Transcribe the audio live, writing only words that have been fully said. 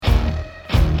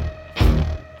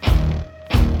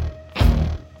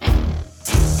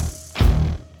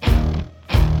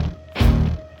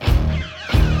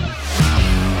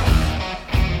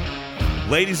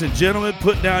Ladies and gentlemen,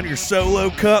 put down your solo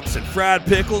cups and fried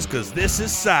pickles because this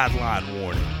is Sideline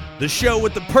Warning, the show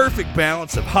with the perfect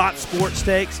balance of hot sports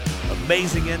takes,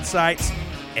 amazing insights,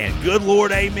 and good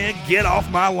Lord, amen, get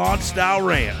off my lawn style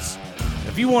rants.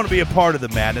 If you want to be a part of the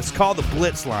madness, call the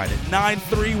Blitz line at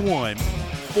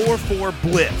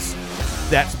 931-44-BLITZ.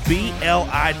 That's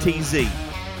B-L-I-T-Z,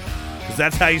 because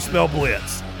that's how you spell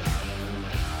Blitz.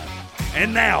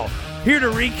 And now, here to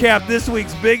recap this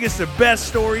week's biggest and best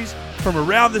stories from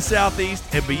around the Southeast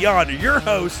and beyond are your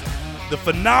hosts, the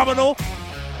phenomenal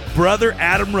brother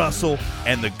Adam Russell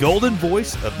and the golden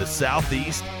voice of the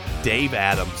Southeast, Dave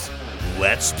Adams.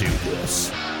 Let's do this.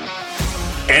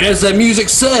 And as that music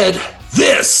said,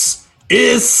 this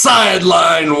is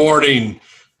Sideline Warning.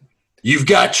 You've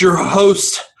got your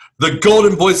host, the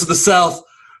golden voice of the South,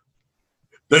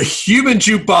 the human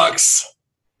jukebox,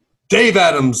 Dave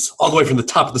Adams, all the way from the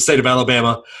top of the state of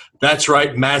Alabama. That's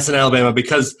right, Madison, Alabama,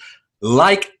 because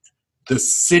like the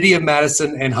city of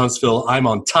Madison and Huntsville, I'm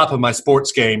on top of my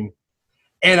sports game.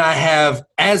 And I have,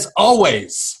 as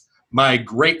always, my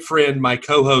great friend, my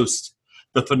co-host,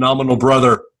 the phenomenal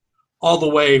brother, all the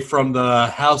way from the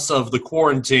house of the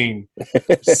quarantine,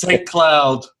 St.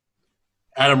 Cloud,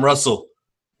 Adam Russell.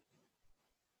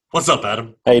 What's up,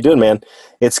 Adam? How you doing, man?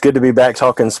 It's good to be back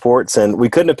talking sports, and we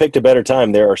couldn't have picked a better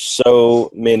time. There are so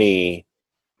many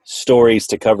stories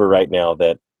to cover right now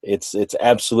that it's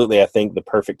absolutely, I think, the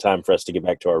perfect time for us to get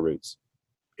back to our roots.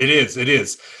 It is.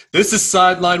 This is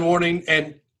Sideline Warning,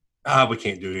 and we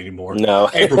can't do it anymore. No.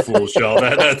 April Fool's, y'all.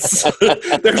 That's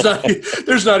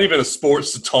there's not even a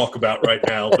sports to talk about right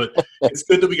now, but it's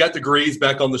good that we got the Grease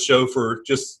back on the show for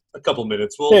just a couple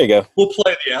minutes. There you go. We'll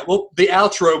play the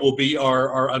outro will be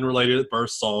our unrelated at birth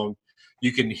song.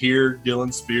 You can hear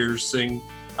Dylan Spears sing.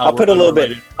 I'll put a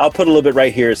little bit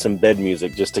right here, some bed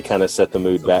music, just to kind of set the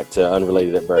mood back to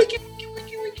unrelated at birth.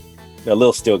 A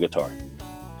little steel guitar.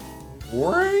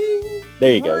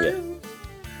 There you go. Yeah.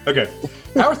 Okay.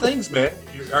 How are things, man?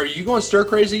 Are you going stir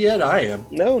crazy yet? I am.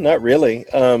 No, not really.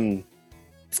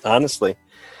 Honestly,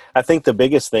 I think the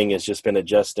biggest thing has just been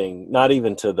adjusting, not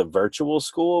even to the virtual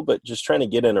school, but just trying to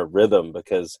get in a rhythm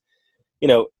because,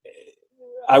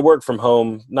 I work from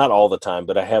home, not all the time,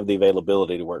 but I have the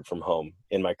availability to work from home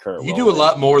in my current role. You do a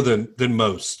lot more than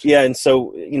most. Yeah, and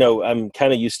so, I'm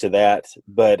kind of used to that.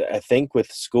 But I think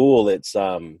with school, it's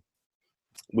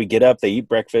we get up, they eat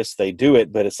breakfast, they do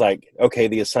it, but it's like, okay,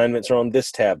 the assignments are on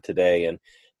this tab today. And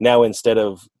now instead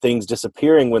of things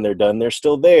disappearing when they're done, they're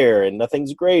still there and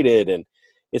nothing's graded. And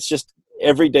it's just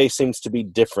every day seems to be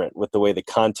different with the way the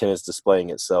content is displaying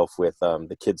itself with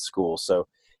the kids' school. So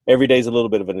every day is a little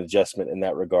bit of an adjustment in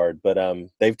that regard, but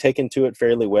they've taken to it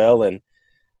fairly well. And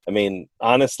I mean,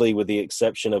 honestly, with the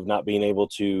exception of not being able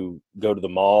to go to the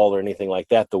mall or anything like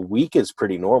that, the week is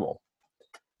pretty normal.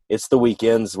 It's the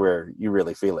weekends where you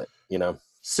really feel it,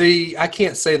 See, I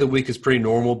can't say the week is pretty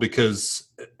normal because,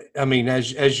 I mean,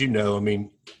 as you know, I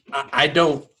mean, I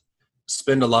don't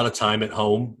spend a lot of time at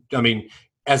home. I mean,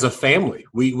 as a family,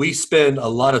 we spend a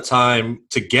lot of time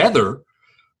together,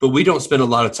 but we don't spend a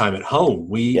lot of time at home.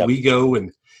 We go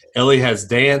and Ellie has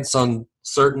dance on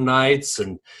certain nights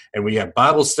and we have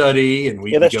Bible study and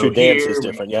we that's go true. here. Dance is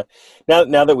different. Yeah.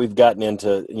 Now that we've gotten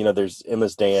into, there's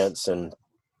Emma's dance and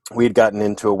we had gotten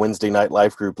into a Wednesday night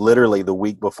life group literally the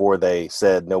week before they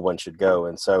said no one should go.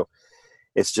 And so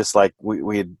it's just like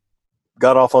we had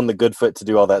got off on the good foot to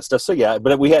do all that stuff. So yeah,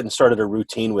 but we hadn't started a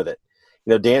routine with it.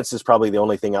 Dance is probably the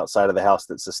only thing outside of the house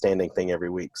that's a standing thing every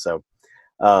week. So,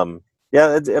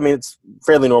 it's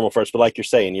fairly normal for us, but like you're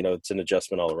saying, it's an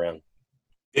adjustment all around.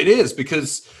 It is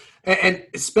because, and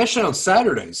especially on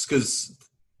Saturdays, because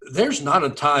there's not a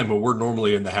time when we're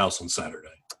normally in the house on Saturday.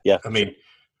 Yeah. I mean,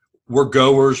 we're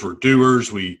goers, we're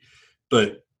doers,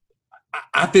 but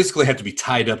I basically have to be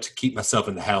tied up to keep myself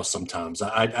in the house sometimes.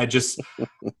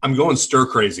 I'm going stir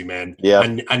crazy, man. Yeah.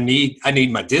 I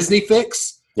need my Disney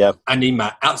fix. Yeah. I need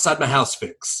my outside my house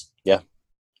fix. Yeah.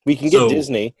 We can get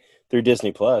Disney through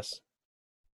Disney Plus.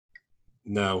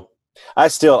 No. I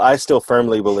still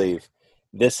firmly believe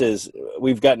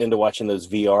we've gotten into watching those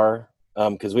VR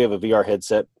because we have a VR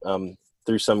headset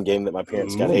through some game that my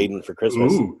parents got Aiden for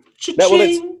Christmas. Ooh. It's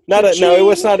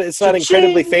not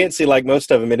incredibly fancy like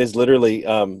most of them. It is literally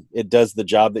it does the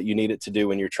job that you need it to do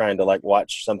when you're trying to like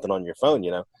watch something on your phone,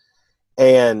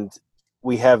 and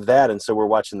we have that. And so we're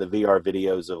watching the VR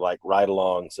videos of like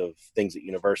ride-alongs of things at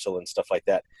Universal and stuff like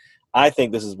that. I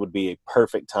think would be a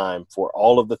perfect time for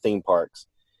all of the theme parks.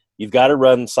 You've got to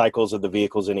run cycles of the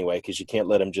vehicles anyway because you can't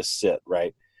let them just sit,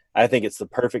 right? I think it's the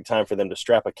perfect time for them to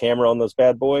strap a camera on those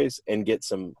bad boys and get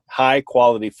some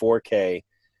high-quality 4K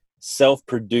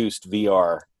self-produced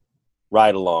VR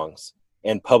ride-alongs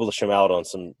and publish them out on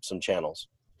some channels.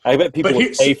 I bet people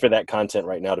would pay for that content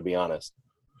right now, to be honest.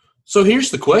 So here's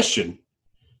the question.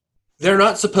 They're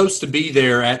not supposed to be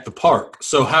there at the park.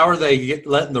 So how are they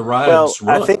letting the rides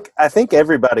run? I think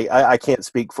everybody, I can't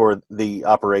speak for the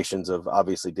operations of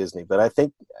obviously Disney, but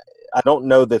I don't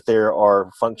know that there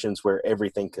are functions where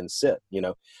everything can sit,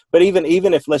 but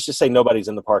even if, let's just say nobody's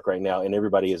in the park right now and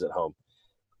everybody is at home,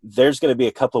 there's going to be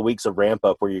a couple of weeks of ramp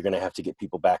up where you're going to have to get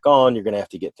people back on. You're going to have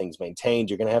to get things maintained.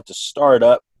 You're going to have to start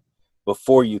up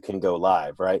before you can go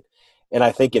live. Right. And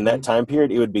I think in that time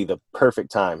period, it would be the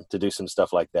perfect time to do some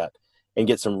stuff like that and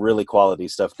get some really quality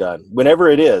stuff done whenever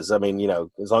it is. I mean,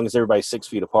 as long as everybody's 6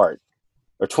 feet apart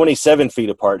or 27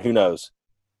 feet apart, who knows?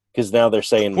 Because now they're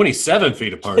saying 27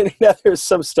 feet apart. Now there's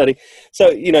some study. So,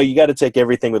 you got to take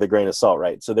everything with a grain of salt,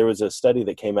 right? So there was a study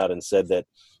that came out and said that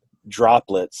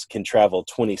droplets can travel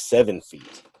 27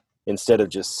 feet instead of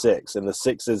just 6, and the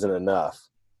 6 isn't enough.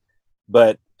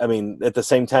 But I mean, at the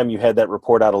same time, you had that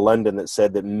report out of London that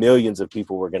said that millions of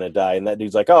people were going to die, and that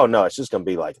dude's like, "Oh no, it's just going to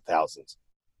be like thousands.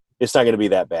 It's not going to be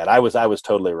that bad." I was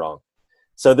totally wrong.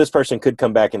 So this person could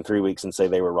come back in 3 weeks and say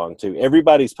they were wrong too.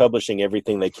 Everybody's publishing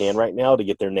everything they can right now to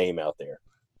get their name out there.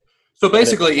 So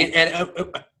basically, and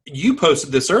you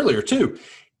posted this earlier too.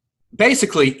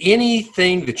 Basically,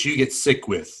 anything that you get sick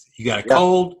with, you got a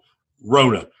cold,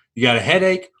 Rona. You got a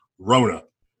headache, Rona.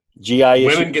 GI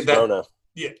issues, women get that. Rona.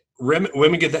 Yeah,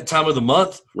 women get that time of the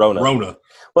month, Rona.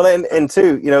 Well, and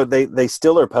two, they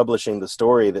still are publishing the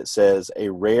story that says a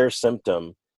rare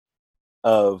symptom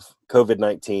of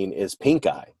COVID-19 is pink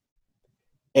eye.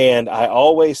 And I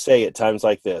always say at times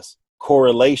like this,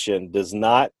 correlation does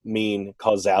not mean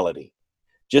causality.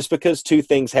 Just because two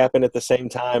things happen at the same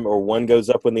time or one goes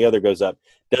up when the other goes up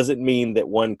doesn't mean that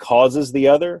one causes the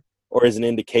other or is an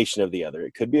indication of the other.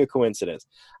 It could be a coincidence.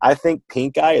 I think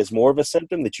pink eye is more of a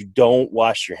symptom that you don't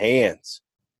wash your hands,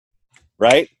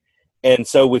 right? And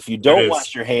so if you don't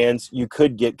wash your hands, you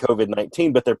could get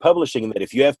COVID-19, but they're publishing that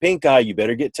if you have pink eye, you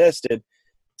better get tested.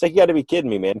 It's like, you got to be kidding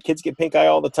me, man. Kids get pink eye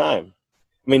all the time.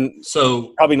 I mean,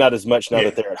 so probably not as much now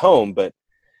that they're at home, but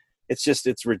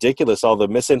it's ridiculous, all the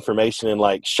misinformation and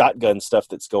like shotgun stuff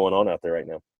that's going on out there right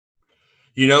now.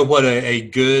 You know what a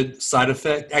good side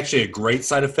effect, actually a great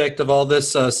side effect of all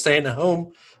this staying at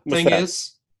home thing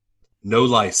is? No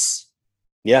lice.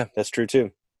 Yeah, that's true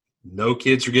too. No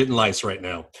kids are getting lice right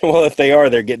now. Well, if they are,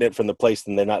 they're getting it from the place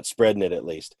and they're not spreading it at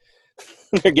least.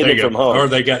 They're getting it from home. Or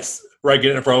they got,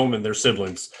 getting it from home and their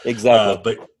siblings. Exactly.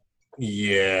 But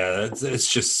yeah,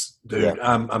 it's just, dude,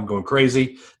 I'm going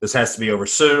crazy. This has to be over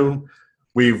soon.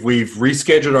 We've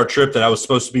rescheduled our trip that I was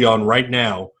supposed to be on right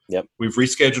now. Yep. We've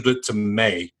rescheduled it to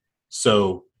May.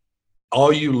 So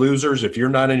all you losers, if you're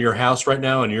not in your house right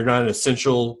now and you're not an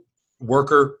essential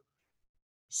worker,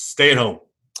 stay at home.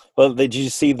 Well, did you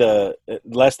see the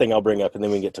last thing I'll bring up, and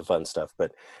then we can get to fun stuff,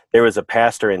 but there was a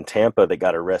pastor in Tampa that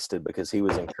got arrested because he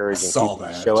was encouraging people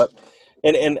to show up.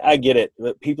 And I get it,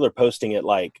 but people are posting it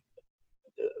like,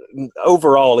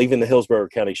 overall, even the Hillsborough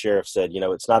County Sheriff said,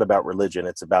 it's not about religion.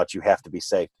 It's about you have to be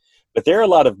safe. But there are a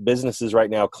lot of businesses right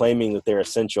now claiming that they're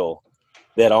essential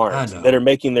that aren't, that are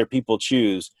making their people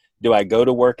choose, do I go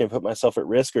to work and put myself at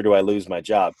risk or do I lose my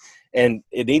job? And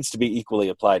it needs to be equally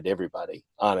applied to everybody,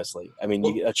 honestly. I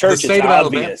mean, a church is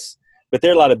obvious, but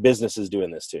there are a lot of businesses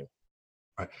doing this too.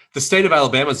 Right. The state of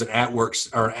Alabama is an at work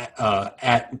state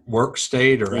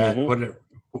or at whatever,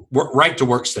 right to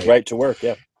work state. Right to work,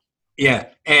 yeah. Yeah,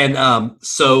 and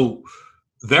so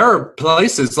there are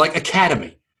places like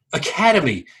Academy,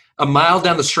 a mile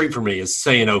down the street from me is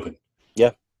saying open.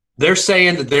 Yeah, they're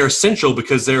saying that they're essential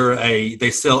because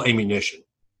they sell ammunition.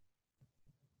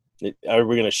 Are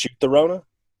we going to shoot the Rona?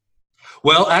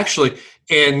 Well, actually,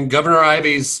 in Governor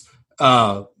Ivy's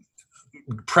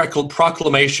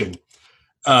proclamation,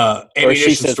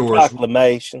 ammunition stores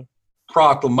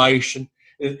proclamation,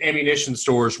 ammunition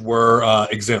stores are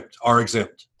exempt.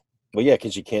 Well, yeah,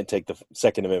 because you can't take the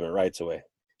Second Amendment rights away.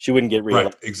 She wouldn't get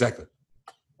reelected. Right, exactly.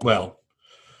 Well,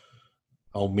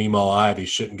 old Meemaw Ivy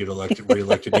shouldn't get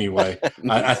reelected anyway.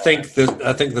 I think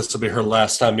this will be her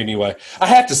last time anyway. I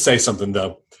have to say something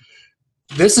though.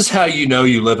 This is how you know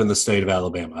you live in the state of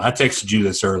Alabama. I texted you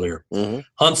this earlier. Mm-hmm.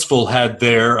 Huntsville had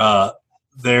their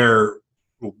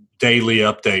daily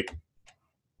update,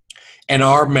 and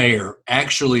our mayor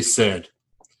actually said,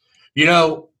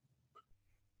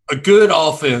 a good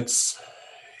offense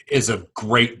is a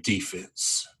great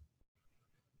defense.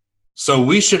 So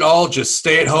we should all just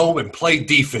stay at home and play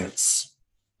defense,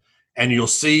 and you'll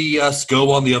see us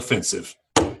go on the offensive.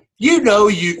 You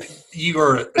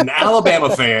are an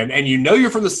Alabama fan, and you're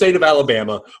from the state of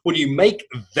Alabama when you make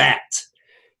that.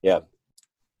 Yeah.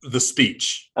 the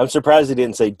speech. I'm surprised he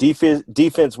didn't say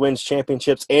defense wins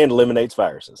championships and eliminates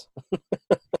viruses.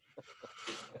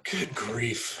 Good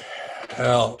grief.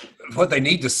 Well, what they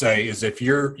need to say is if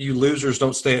you losers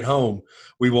don't stay at home,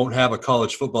 we won't have a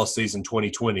college football season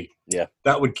 2020. Yeah.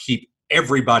 That would keep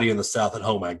everybody in the South at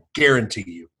home, I guarantee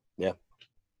you. Yeah.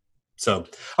 So,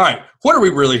 all right, what are we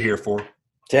really here for?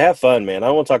 To have fun, man. I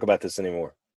don't want to talk about this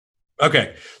anymore.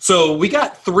 Okay, so we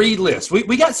got 3 lists.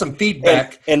 We got some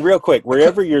feedback. And real quick,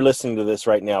 wherever you're listening to this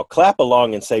right now, clap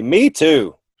along and say, me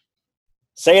too.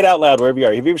 Say it out loud wherever you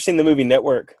are. Have you ever seen the movie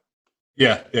Network?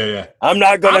 Yeah. I'm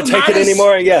not going to take it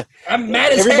anymore. Yeah. I'm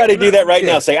mad as Everybody heck. do that right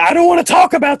now. Say, I don't want to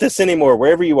talk about this anymore.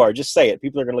 Wherever you are, just say it.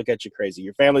 People are going to look at you crazy.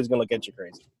 Your family's going to look at you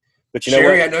crazy. But you know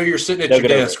Sherry, what? I know you're sitting at They'll your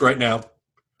get over desk it. right now.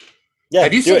 Yeah,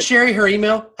 Have you do sent it. Sherry her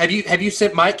email? Have you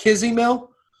sent Mike his email?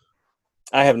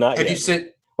 I have not Have yet. you sent?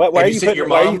 Why have are you you sent your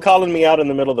why are you mom? calling me out in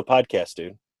the middle of the podcast,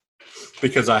 dude?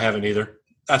 Because I haven't either.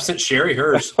 I've sent Sherry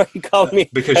hers. Why are you calling me?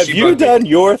 Because Have she you bugged me. done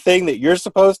your thing that you're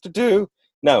supposed to do?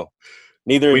 No.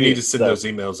 Neither We of you. need to send So, those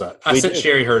emails out. I we sent do.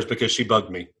 Sherry hers because she bugged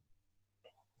me.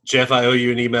 Jeff, I owe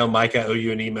you an email. Mike, I owe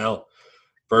you an email.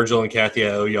 Virgil and Kathy,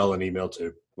 I owe y'all an email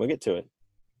too. We'll get to it.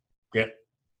 Yeah,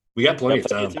 we got plenty of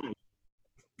time.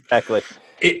 Exactly.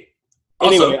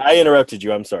 Also, Anyway, I interrupted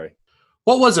you. I'm sorry.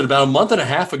 what was it? About a month and a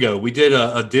half ago, we did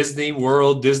a Disney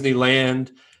World,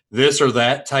 Disneyland, this or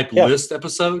that type list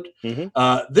episode. Mhm.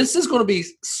 This is going to be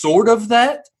sort of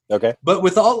that, Okay. but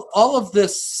with all of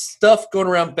this stuff going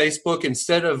around Facebook,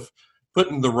 instead of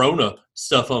putting the Rona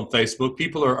stuff on Facebook,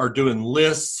 people are doing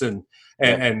lists and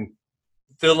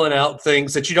filling out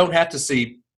things that you don't have to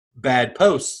see bad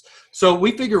posts. So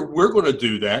we figure we're going to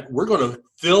do that. We're going to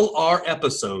fill our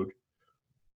episode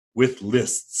with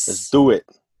lists. Let's do it.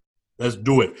 Let's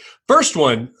do it. First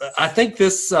one, I think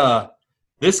this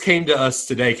came to us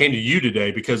today, came to you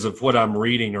today because of what I'm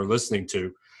reading or listening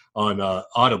to on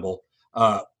Audible.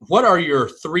 What are your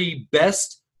 3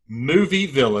 best movie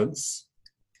villains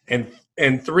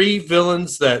and 3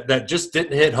 villains that just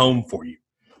didn't hit home for you?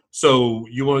 So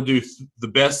you want to do the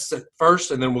best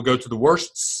first, and then we'll go to the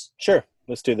worsts? Sure.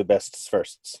 Let's do the bests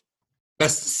firsts.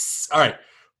 Best. All right.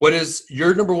 What is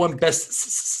your number 1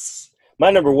 best? My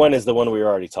number 1 is the one we were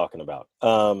already talking about.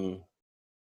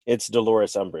 It's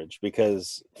Dolores Umbridge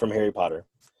because from Harry Potter.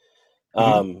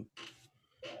 I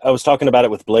was talking about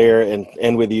it with Blair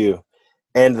and with you.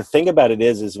 And the thing about it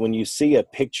is when you see a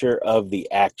picture of the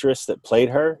actress that played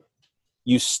her,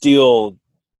 you still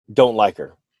don't like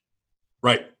her.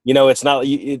 Right. You know, it's not.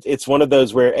 It's one of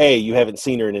those where you haven't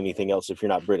seen her in anything else if you're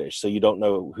not British, so you don't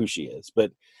know who she is.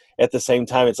 But at the same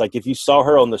time, it's like if you saw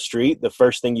her on the street, the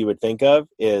first thing you would think of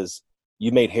is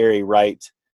you made Harry right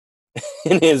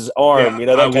in his arm. Yeah,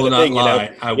 that I kind will of not thing.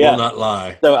 lie. I will not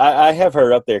lie. So I have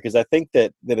her up there because I think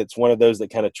that it's one of those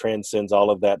that kind of transcends all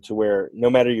of that to where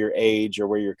no matter your age or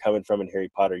where you're coming from in Harry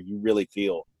Potter, you really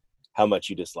feel how much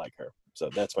you dislike her. So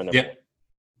that's my number 1.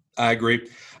 I agree.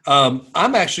 I'm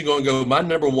actually going to go. My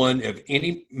number 1 of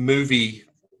any movie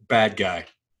bad guy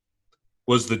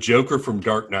was the Joker from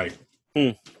Dark Knight.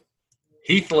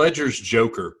 Heath Ledger's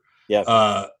Joker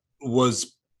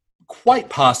was quite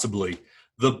possibly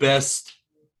the best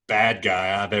bad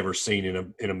guy I've ever seen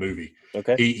in a movie.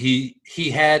 Okay.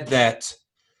 He had that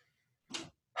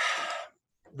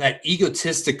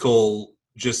egotistical,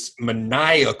 just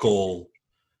maniacal,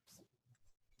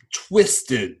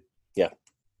 twisted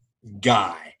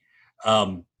guy.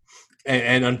 And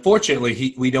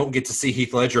unfortunately, we don't get to see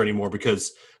Heath Ledger anymore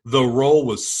because the role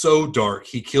was so dark.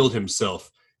 He killed himself,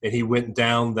 and he went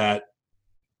down that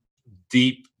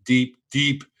deep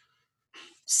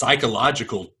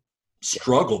psychological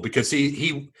struggle because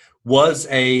he was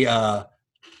a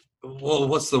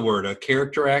what's the word? A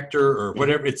character actor or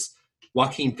whatever. It's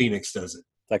Joaquin Phoenix does it.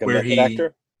 Like a where method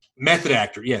actor? Method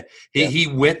actor, yeah. He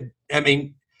went. I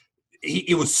mean,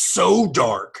 it was so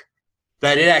dark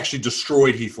that it actually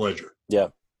destroyed Heath Ledger. Yeah.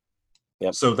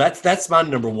 Yep. So that's my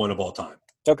number 1 of all time.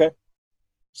 Okay.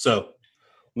 So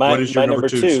My what is your number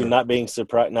 2, two, sir? not being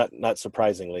not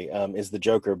surprisingly, is the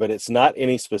Joker, but it's not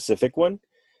any specific one.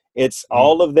 It's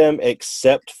all of them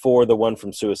except for the one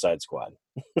from Suicide Squad.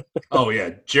 Oh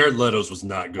yeah, Jared Leto's was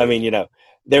not good. I mean,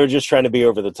 they were just trying to be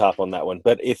over the top on that one.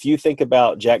 But if you think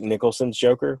about Jack Nicholson's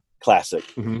Joker, classic,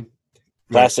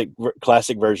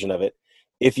 classic version of it.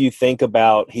 If you think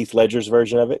about Heath Ledger's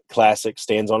version of it, classic,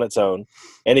 stands on its own.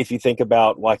 And if you think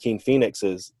about Joaquin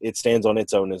Phoenix's, it stands on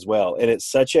its own as well. And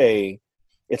it's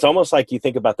almost like you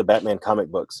think about the Batman comic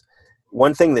books.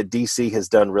 One thing that DC has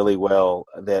done really well,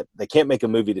 that they can't make a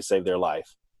movie to save their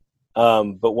life.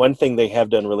 But one thing they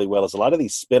have done really well is a lot of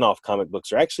these spin-off comic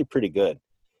books are actually pretty good.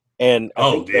 And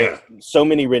I think yeah. so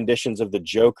many renditions of the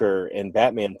Joker and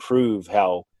Batman prove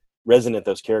how resonant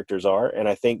those characters are. And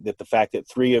I think that the fact that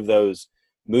 3 of those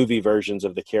movie versions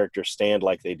of the character stand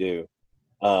like they do,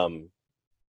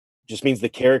 just means the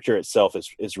character itself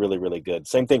is really, really good.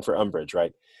 Same thing for Umbridge,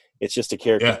 right? It's just a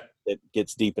character that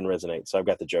gets deep and resonates. So I've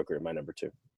got the Joker at my number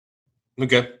 2.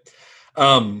 Okay.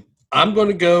 I'm going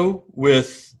to go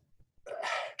with,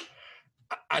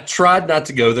 I tried not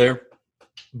to go there,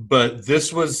 but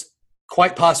this was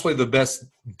quite possibly the best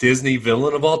Disney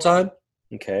villain of all time.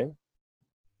 Okay.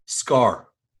 Scar.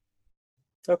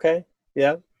 Okay.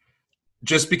 Yeah.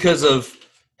 Just because of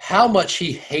how much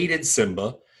he hated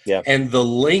Simba and the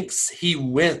lengths he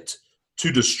went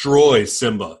to destroy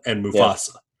Simba and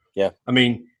Mufasa. Yeah. I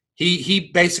mean,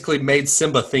 he basically made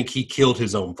Simba think he killed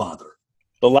his own father.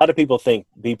 A lot of people think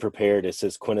Be Prepared is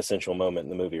his quintessential moment in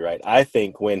the movie, right? I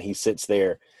think when he sits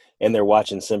there and they're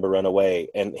watching Simba run away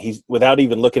and he's, without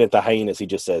even looking at the hyenas, he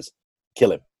just says,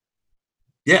 kill him.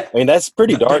 Yeah. I mean, that's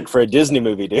pretty dark for a Disney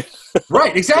movie, dude.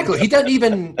 Right, exactly. He doesn't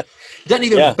even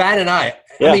bat an eye.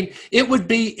 Yeah. I mean, it would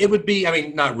be, I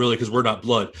mean, not really because we're not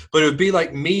blood, but it would be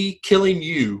like me killing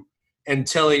you and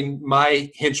telling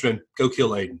my henchman, go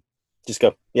kill Aiden. Just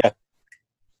go. Yeah.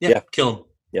 Kill him.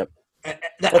 Yep.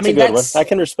 That's a good one. I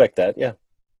can respect that. Yeah.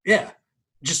 Yeah.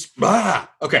 Just,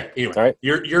 okay. Anyway, all right.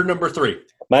 You're number 3.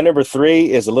 My number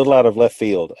 3 is a little out of left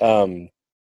field. And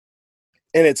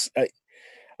it's, I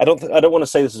don't want to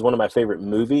say this is one of my favorite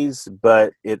movies,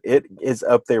 but it is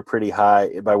up there pretty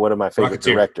high by one of my favorite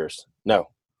directors. No.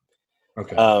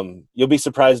 Okay. You'll be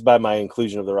surprised by my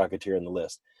inclusion of The Rocketeer in the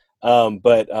list.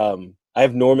 But I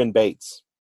have Norman Bates.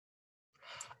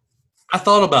 I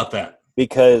thought about that.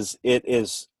 Because it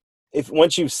is,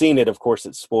 once you've seen it, of course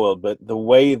it's spoiled, but the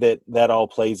way that all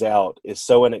plays out is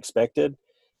so unexpected.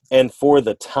 And for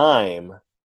the time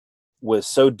was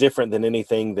so different than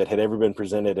anything that had ever been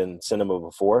presented in cinema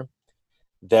before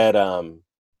that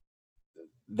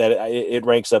it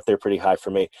ranks up there pretty high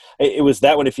for me. It was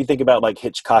that one. If you think about like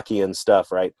Hitchcockian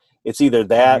stuff, right? It's either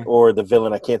that or the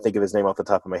villain. I can't think of his name off the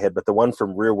top of my head, but the one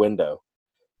from Rear Window,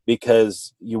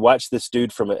 because you watch this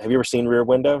dude have you ever seen Rear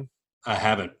Window? I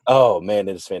haven't. Oh man,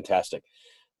 it is fantastic.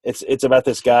 It's about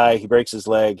this guy. He breaks his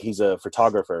leg. He's a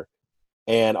photographer,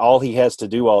 and all he has to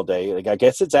do all day, like I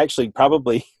guess it's actually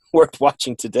probably worth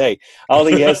watching today. All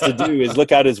he has to do is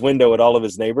look out his window at all of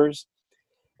his neighbors.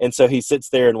 And so he sits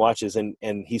there and watches and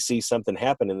he sees something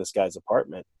happen in this guy's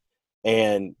apartment,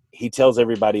 and he tells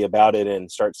everybody about it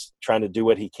and starts trying to do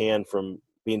what he can from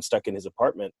being stuck in his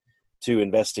apartment to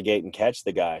investigate and catch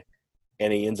the guy.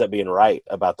 And he ends up being right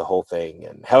about the whole thing,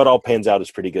 and how it all pans out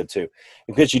is pretty good too,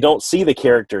 because you don't see the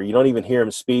character. You don't even hear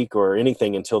him speak or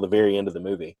anything until the very end of the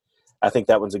movie. I think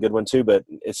that one's a good one too, but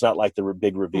it's not like the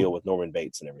big reveal with Norman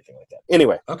Bates and everything like that.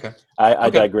 Anyway, okay, I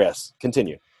digress.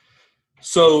 Continue.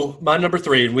 So my number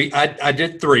 3, and I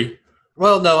did 3.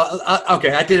 Well, no,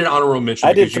 I did an honorable mention.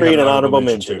 I did 3 and an honorable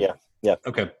mention. Yeah.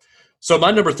 Okay. So my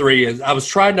number 3 is, I was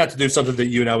trying not to do something that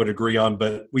you and I would agree on,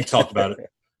 but we talked about it.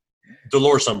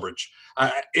 Dolores Umbridge.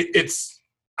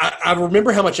 I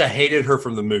remember how much I hated her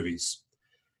from the movies,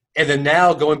 and then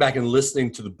now going back and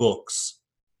listening to the books,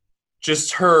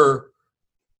 just her.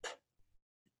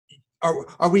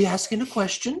 Are we asking a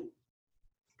question?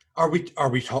 Are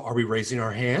we raising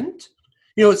our hand?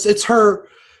 You know, it's her.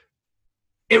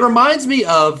 It reminds me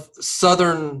of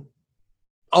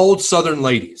old Southern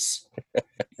ladies.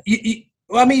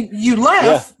 I mean, you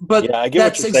laugh, but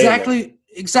that's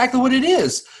exactly what it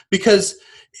is, because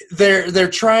they're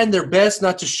trying their best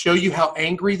not to show you how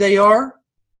angry they are,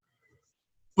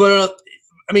 but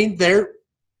I mean, they're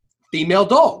female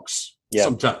dogs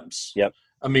sometimes. Yep.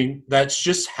 I mean, that's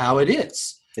just how it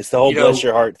is. It's the whole bless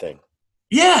your heart thing.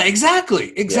 Yeah,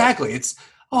 exactly. Yeah. It's,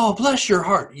 oh, bless your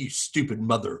heart, you stupid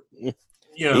mother. You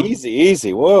know,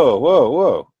 easy.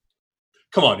 Whoa.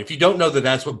 Come on, if you don't know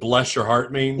that's what bless your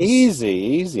heart means.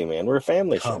 Easy, man. We're a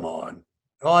family show. Come on.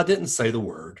 Oh, I didn't say the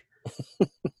word.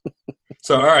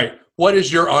 So, all right. What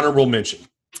is your honorable mention?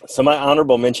 So my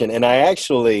honorable mention, and I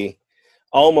actually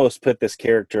almost put this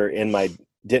character in my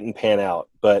didn't pan out,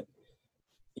 but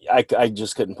I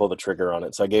just couldn't pull the trigger on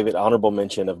it. So I gave it honorable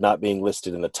mention of not being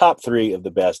listed in the top 3 of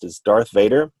the best is Darth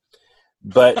Vader.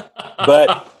 But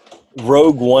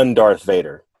Rogue One Darth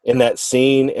Vader, in that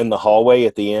scene in the hallway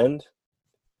at the end,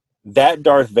 that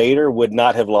Darth Vader would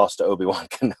not have lost to Obi-Wan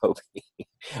Kenobi.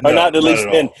 Or not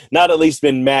at least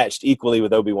been matched equally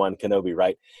with Obi-Wan Kenobi,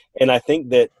 right? And I think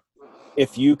that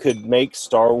if you could make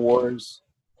Star Wars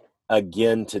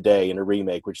again today in a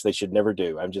remake, which they should never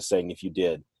do, I'm just saying if you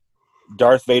did,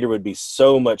 Darth Vader would be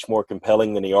so much more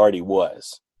compelling than he already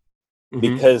was. Mm-hmm.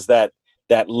 Because that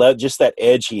just that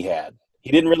edge he had.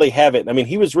 He didn't really have it. I mean,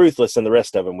 he was ruthless in the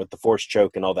rest of them with the force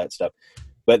choke and all that stuff.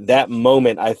 But that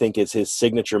moment, I think, is his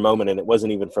signature moment, and it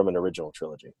wasn't even from an original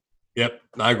trilogy. Yep,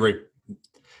 I agree.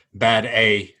 Bad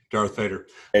A, Darth Vader.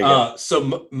 There you go.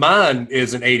 So mine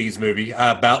is an 80s movie.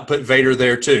 I about put Vader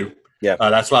there too. Yeah.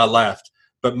 That's why I laughed.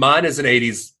 But mine is an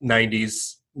 80s,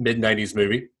 90s, mid-90s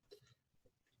movie.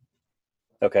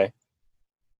 Okay.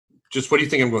 Just what do you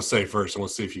think I'm going to say first? And we'll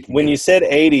see if you can. When you said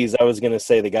 80s, I was going to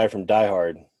say the guy from Die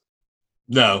Hard.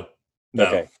 No.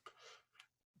 Okay.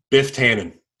 Biff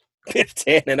Tannen. Biff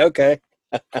Tannen, okay.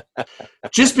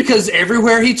 Just because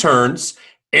everywhere he turns,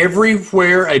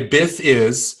 everywhere a Biff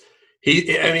is,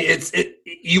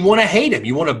 you want to hate him.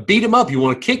 You want to beat him up. You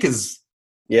want to kick his,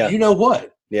 you know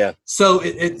what? Yeah. So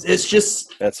it's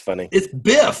just. That's funny. It's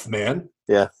Biff, man.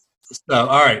 Yeah. So,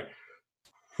 all right.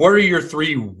 What are your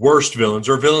 3 worst villains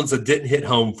or villains that didn't hit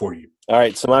home for you? All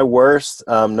right. So my worst,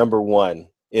 number 1,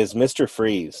 is Mr.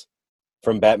 Freeze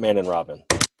from Batman and Robin.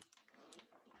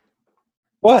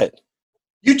 What?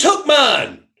 You took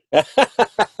mine.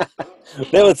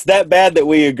 No, it's that bad that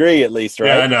we agree at least, right?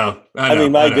 Yeah, I know. I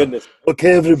mean, my goodness.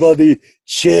 Okay, everybody,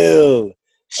 chill.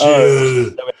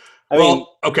 Chill. I mean,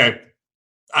 okay.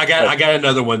 I got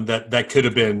another one that could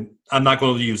have been. I'm not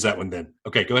going to use that one then.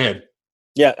 Okay, go ahead.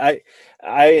 Yeah,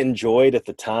 I enjoyed at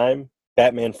the time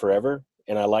Batman Forever,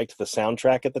 and I liked the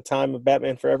soundtrack at the time of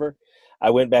Batman Forever. I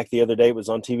went back the other day, it was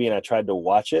on TV, and I tried to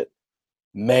watch it.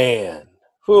 Man.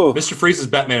 Whew. Mr. Freeze is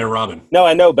Batman and Robin. No,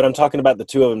 I know, but I'm talking about the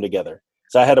two of them together.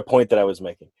 So I had a point that I was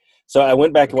making. So I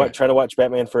went back and tried to watch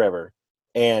Batman Forever,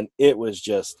 and it was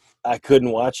just, I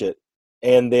couldn't watch it.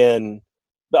 And then,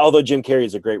 although Jim Carrey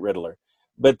is a great Riddler,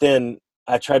 but then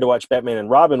I tried to watch Batman and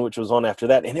Robin, which was on after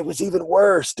that, and it was even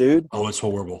worse, dude. Oh, it's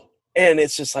horrible. And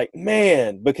it's just like,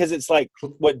 man, because it's like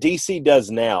what DC does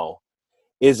now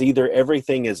is either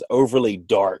everything is overly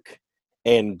dark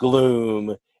and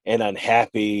gloom and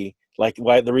unhappy, like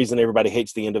the reason everybody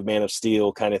hates the end of Man of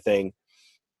Steel kind of thing,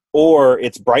 or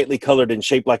it's brightly colored and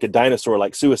shaped like a dinosaur,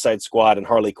 like Suicide Squad and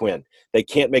Harley Quinn. They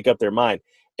can't make up their mind.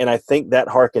 And I think that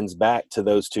harkens back to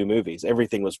those two movies.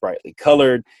 Everything was brightly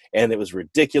colored, and it was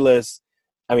ridiculous.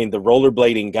 I mean, the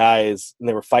rollerblading guys, and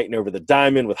they were fighting over the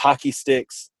diamond with hockey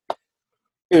sticks.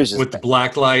 It was just with the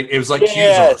black light. It was like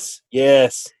Qzar.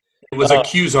 Yes. It was a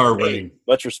Qzar ring.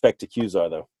 Much respect to Qzar,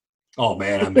 though. Oh,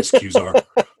 man, I miss Qzar.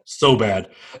 So bad.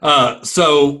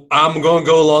 So I'm going to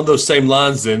go along those same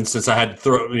lines then, since I had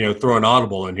to throw an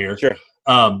audible in here. Sure.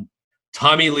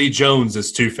 Tommy Lee Jones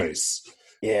is Two-Face.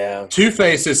 Yeah.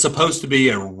 Two-Face is supposed to be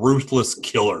a ruthless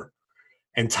killer.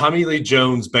 And Tommy Lee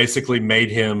Jones basically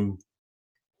made him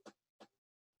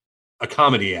a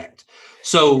comedy act.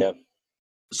 So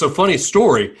funny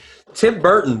story, Tim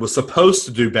Burton was supposed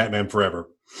to do Batman Forever.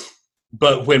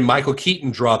 But when Michael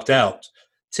Keaton dropped out,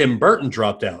 Tim Burton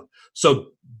dropped out.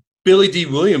 So Billy D.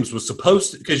 Williams was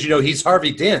supposed to, because, he's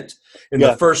Harvey Dent in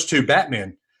the first two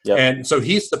Batman. Yep. And so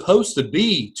he's supposed to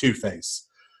be Two-Face.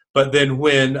 But then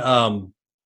when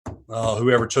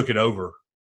whoever took it over,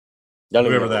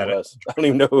 whoever that is. I don't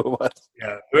even know who it was.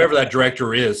 Yeah, whoever that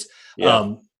director is,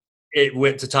 it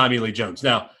went to Tommy Lee Jones.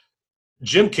 Now,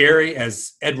 Jim Carrey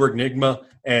as Edward Nygma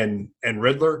and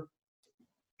Riddler,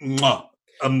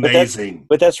 amazing.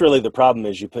 But that's really the problem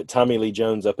is you put Tommy Lee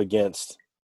Jones up against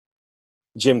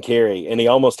Jim Carrey, and he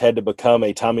almost had to become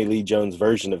a Tommy Lee Jones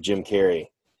version of Jim Carrey.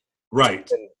 Right.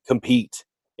 And compete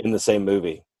in the same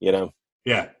movie, Yeah.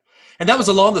 And that was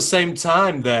along the same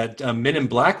time that Men in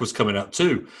Black was coming out,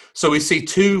 too. So we see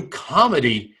two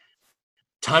comedy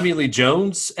Tommy Lee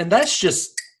Jones, and that's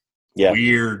just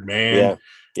weird, man.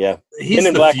 Yeah. He's Men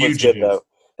in Black was good, though.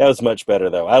 That was much better,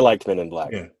 though. I liked Men in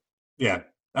Black. Yeah.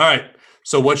 All right.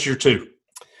 So what's your 2?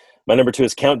 My number 2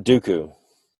 is Count Dooku.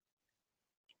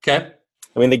 Okay.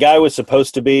 I mean, the guy was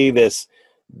supposed to be this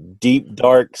deep,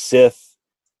 dark Sith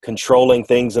controlling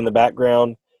things in the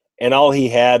background, and all he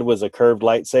had was a curved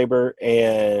lightsaber,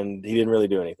 and he didn't really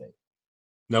do anything.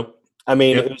 Nope. I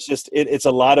mean, it was just it's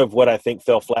a lot of what I think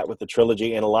fell flat with the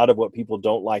trilogy, and a lot of what people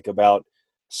don't like about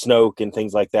Snoke and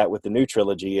things like that with the new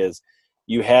trilogy is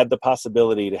you had the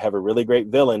possibility to have a really great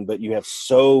villain, but you have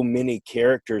so many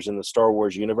characters in the Star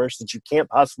Wars universe that you can't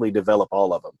possibly develop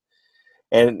all of them.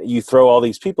 And you throw all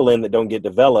these people in that don't get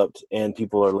developed, and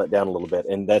people are let down a little bit.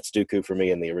 And that's Dooku for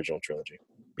me in the original trilogy.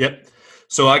 Yep.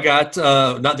 So I got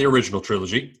not the original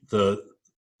trilogy, the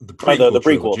prequel the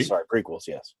prequels. Trilogy. Sorry, prequels.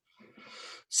 Yes.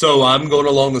 So I'm going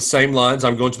along the same lines.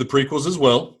 I'm going to the prequels as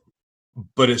well,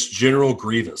 but it's General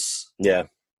Grievous. Yeah.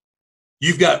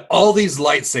 You've got all these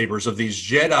lightsabers of these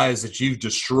Jedis that you've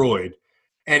destroyed,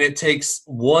 and it takes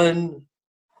one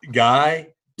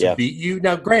guy to Yeah. beat you.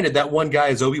 Now, granted, that one guy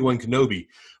is Obi-Wan Kenobi,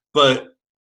 but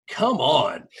come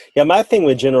on. Yeah, my thing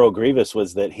with General Grievous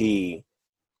was that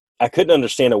I couldn't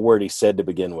understand a word he said to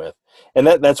begin with. And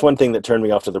that's one thing that turned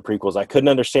me off to the prequels. I couldn't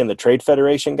understand the Trade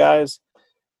Federation guys.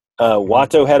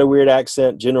 Watto had a weird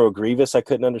accent. General Grievous, I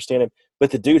couldn't understand him.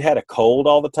 But the dude had a cold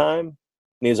all the time, and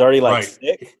he was already like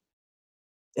sick.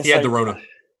 He had the Rona.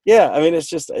 Yeah, I mean, it was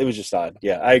just odd.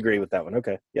 Yeah, I agree with that one.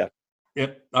 Okay, yeah.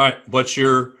 Yep. All right.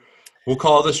 We'll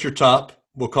call this your top.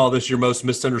 We'll call this your most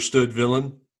misunderstood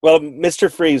villain. Well,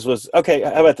 Mr. Freeze was, okay,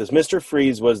 how about this? Mr.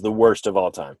 Freeze was the worst of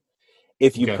all time.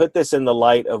 If you put this in the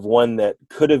light of one that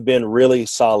could have been really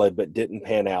solid but didn't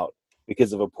pan out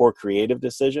because of a poor creative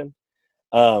decision,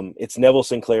 it's Neville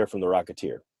Sinclair from The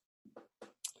Rocketeer.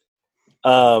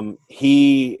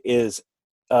 He is,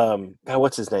 God,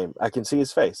 what's his name? I can see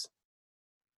his face.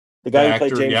 The guy who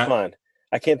played James Bond.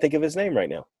 I can't think of his name right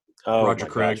now. Oh, Roger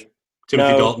Craig.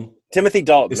 Timothy Dalton. Timothy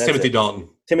Dalton. It's Timothy Dalton.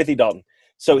 Timothy Dalton.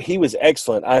 So he was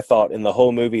excellent, I thought, in the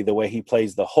whole movie. The way he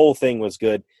plays the whole thing was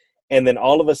good. And then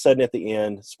all of a sudden at the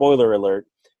end, spoiler alert,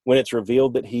 when it's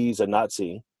revealed that he's a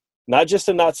Nazi, not just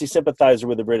a Nazi sympathizer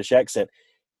with a British accent,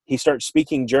 he starts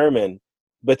speaking German,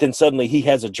 but then suddenly he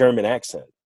has a German accent.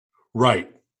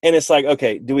 Right. And it's like,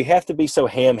 okay, do we have to be so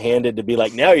ham-handed to be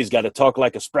like, now he's got to talk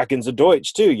like a Sprecken's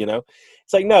Deutsch too, you know?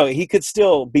 It's like, no, he could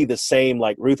still be the same,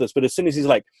 like, ruthless. But as soon as he's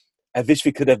like, I wish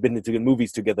we could have been into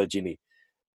movies together, Ginny.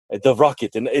 The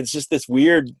Rocket. And it's just this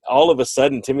weird, all of a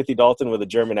sudden, Timothy Dalton with a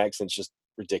German accent is just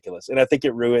ridiculous. And I think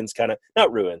it ruins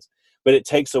not ruins, but it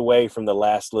takes away from the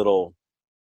last little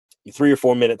 3 or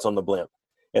 4 minutes on the blimp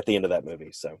at the end of that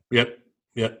movie. So, Yep.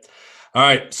 All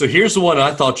right. So here's the one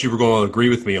I thought you were going to agree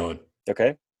with me on.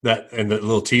 Okay. That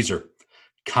little teaser.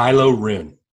 Kylo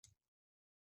Ren.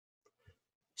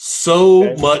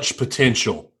 So much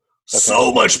potential. Okay.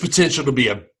 So much potential to be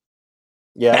a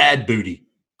bad booty.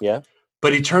 Yeah.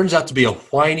 But he turns out to be a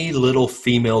whiny little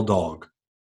female dog.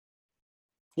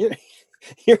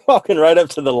 You're walking right up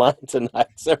to the line tonight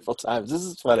several times. This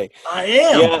is funny. I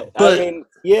am. Yeah, but I mean,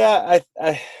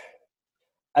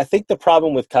 I think the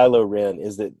problem with Kylo Ren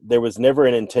is that there was never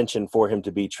an intention for him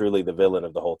to be truly the villain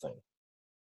of the whole thing.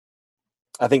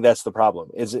 I think that's the problem.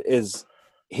 Is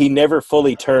he never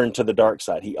fully turned to the dark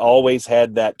side. He always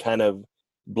had that kind of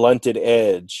blunted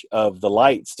edge of the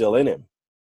light still in him.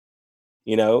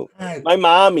 You know, my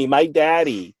mommy, my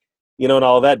daddy, you know, and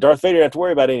all that. Darth Vader didn't have to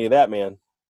worry about any of that, man.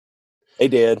 They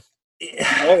did.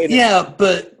 Yeah,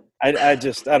 but I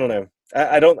don't know.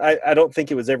 I don't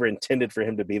think it was ever intended for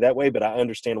him to be that way, but I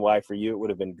understand why for you it would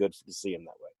have been good to see him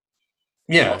that way.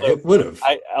 Yeah, it would have.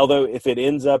 Although if it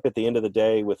ends up at the end of the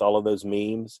day with all of those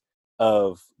memes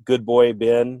of good boy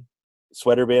Ben,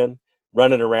 sweater Ben,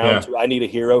 running around to I Need a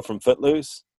Hero from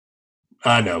Footloose.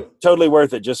 I know. Totally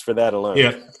worth it just for that alone.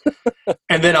 Yeah.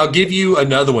 And then I'll give you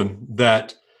another one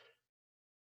that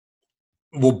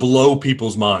will blow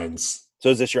people's minds. So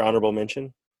is this your honorable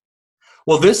mention?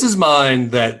 Well, this is mine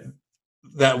that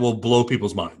will blow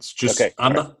people's minds. Just okay.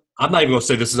 I'm not even going to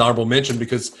say this is honorable mention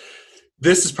because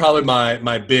this is probably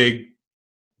my big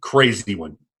crazy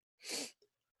one.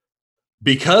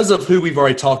 Because of who we've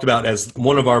already talked about as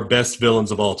one of our best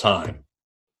villains of all time.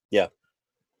 Yeah.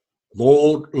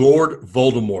 Lord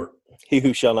Voldemort. He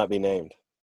who shall not be named.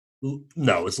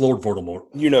 No, it's Lord Voldemort.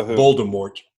 You know who.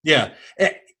 Voldemort. Yeah.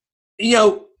 You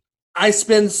know, I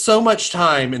spend so much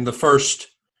time in the first,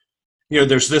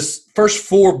 there's this first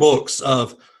 4 books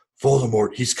of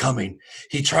Voldemort, he's coming.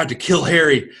 He tried to kill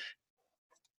Harry.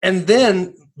 And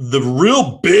then the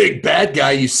real big bad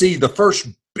guy you see, the first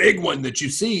big one that you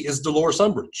see is Dolores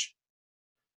Umbridge.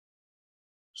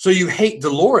 So you hate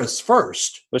Dolores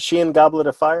first. Was she in Goblet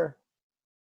of Fire?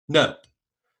 No.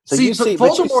 So you see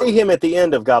him at the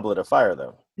end of Goblet of Fire,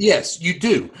 though. Yes, you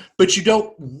do. But you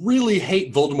don't really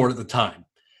hate Voldemort at the time.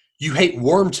 You hate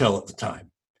Wormtail at the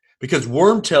time. Because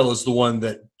Wormtail is the one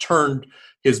that turned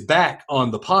his back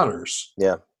on the Potters.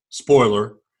 Yeah.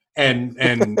 Spoiler. And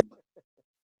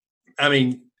I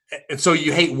mean, and so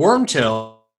you hate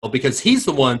Wormtail because he's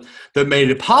the one that made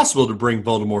it possible to bring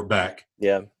Voldemort back.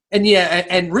 Yeah.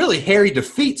 And really Harry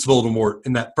defeats Voldemort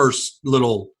in that first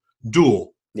little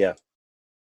duel. Yeah.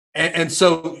 And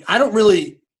so I don't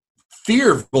really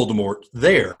fear Voldemort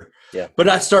there. Yeah. But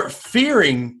I start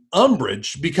fearing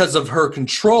Umbridge because of her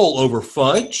control over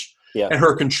Fudge and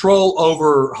her control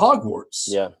over Hogwarts.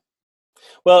 Yeah.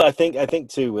 Well, I think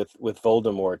too with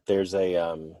Voldemort,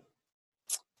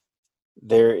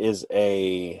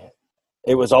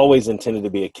 it was always intended to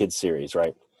be a kid's series,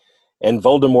 right? And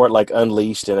Voldemort, like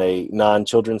Unleashed in a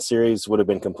non-children's series, would have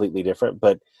been completely different.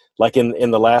 But like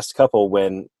in the last couple,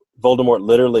 when Voldemort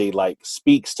literally like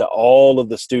speaks to all of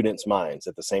the students' minds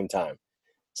at the same time,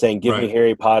 saying, "Give me Right.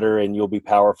 Harry Potter and you'll be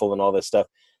powerful," and all this stuff.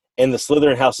 And the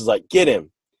Slytherin house is like, "Get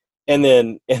him!" And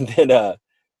then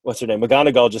what's her name?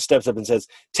 McGonagall just steps up and says,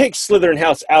 "Take Slytherin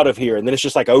house out of here," and then it's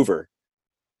just like over.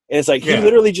 And it's like he Yeah.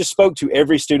 literally just spoke to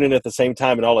every student at the same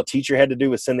time, and all a teacher had to do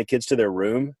was send the kids to their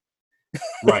room.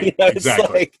 Right. You know, it's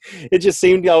Exactly. like it just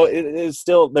seemed, it's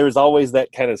still, there's always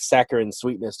that kind of saccharine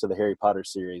sweetness to the Harry Potter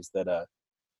series that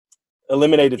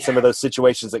eliminated some of those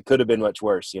situations that could have been much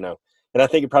worse, And I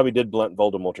think it probably did blunt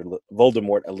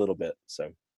Voldemort a little bit.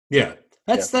 So Yeah.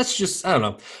 That's just, I don't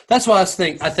know. That's why I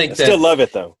think I that. still love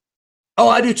it though. Oh,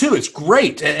 I do too. It's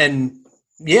great. And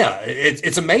yeah,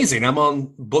 it's amazing. I'm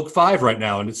on book 5 right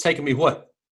now, and it's taken me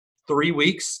 3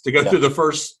 weeks to go through the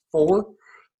first 4.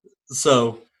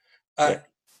 So I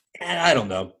don't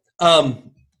know.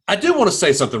 I do want to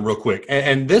say something real quick.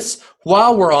 And this,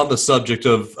 while we're on the subject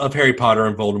of Harry Potter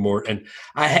and Voldemort, and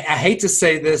I hate to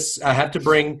say this, I have to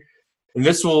bring, and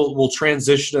this will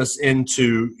transition us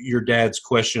into your dad's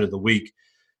question of the week,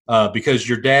 because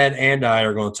your dad and I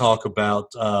are going to talk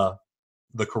about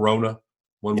the corona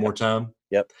one more time.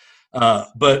 Yep.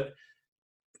 But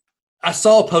I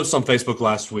saw a post on Facebook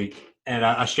last week, and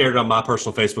I shared it on my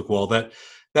personal Facebook wall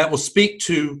that will speak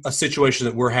to a situation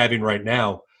that we're having right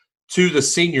now to the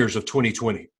seniors of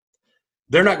 2020.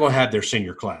 They're not going to have their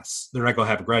senior class. They're not going to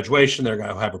have a graduation. They're going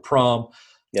to have a prom.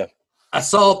 Yeah. I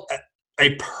saw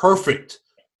a perfect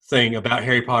thing about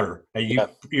Harry Potter. And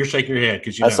you're shaking your head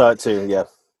because you know. I saw it too. Yeah.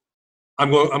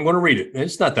 I'm going to read it.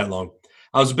 It's not that long.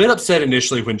 I was a bit upset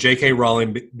initially when J.K.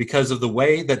 Rowling, because of the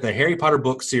way that the Harry Potter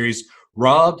book series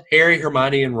robbed Harry,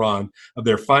 Hermione, and Ron of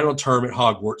their final term at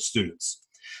Hogwarts students.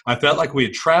 I felt like we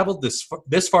had traveled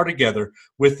this far together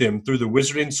with them through the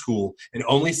Wizarding School, and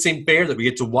only seemed fair that we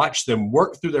get to watch them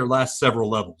work through their last several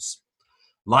levels.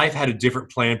 Life had a different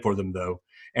plan for them, though,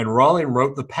 and Rowling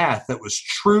wrote the path that was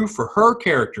true for her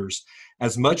characters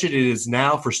as much as it is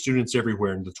now for students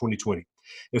everywhere in the 2020,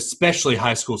 especially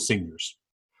high school seniors.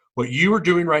 What you are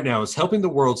doing right now is helping the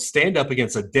world stand up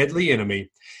against a deadly enemy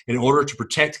in order to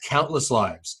protect countless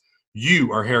lives.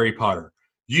 You are Harry Potter.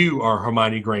 You are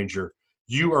Hermione Granger.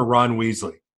 You are Ron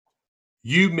Weasley.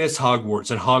 You miss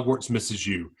Hogwarts, and Hogwarts misses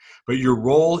you. But your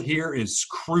role here is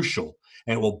crucial,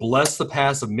 and it will bless the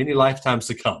past of many lifetimes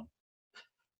to come.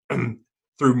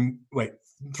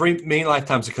 Three many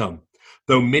lifetimes to come.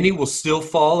 Though many will still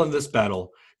fall in this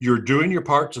battle, you're doing your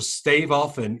part to stave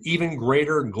off an even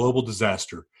greater global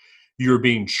disaster. You're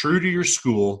being true to your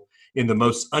school in the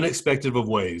most unexpected of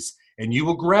ways, and you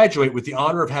will graduate with the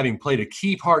honor of having played a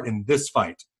key part in this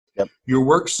fight. Yep. Your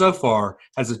work so far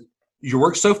has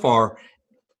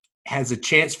a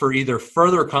chance for either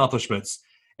further accomplishments,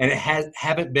 and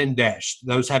haven't been dashed.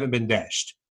 Those haven't been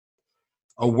dashed.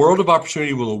 A world of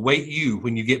opportunity will await you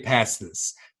when you get past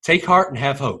this. Take heart and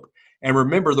have hope, and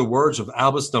remember the words of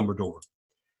Albus Dumbledore.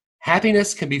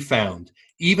 Happiness can be found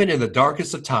even in the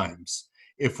darkest of times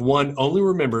if one only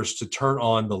remembers to turn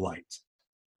on the light.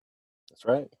 That's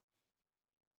right.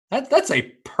 That's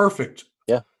a perfect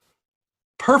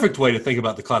way to think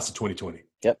about the class of 2020.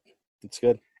 Yep, it's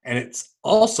good. And it's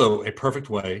also a perfect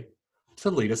way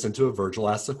to lead us into a Virgil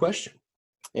Asks the Question.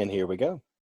 And here we go.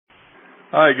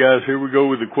 All right, guys, here we go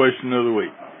with the question of the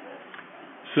week.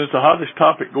 Since the hottest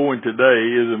topic going today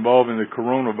is involving the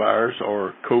coronavirus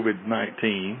or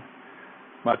COVID-19,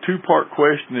 my two-part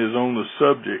question is on the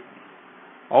subject.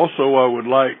 Also, I would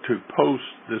like to post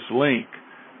this link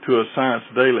to a Science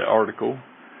Daily article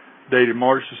dated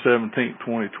March the 17th,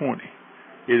 2020.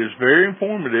 It is very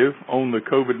informative on the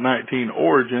COVID-19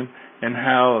 origin and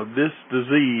how this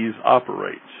disease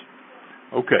operates.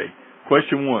 Okay,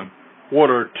 question 1. What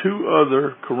are 2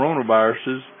 other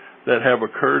coronaviruses that have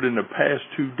occurred in the past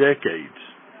 2 decades?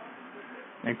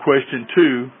 And question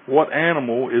 2, what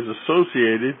animal is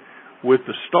associated with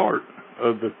the start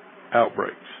of the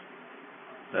outbreaks?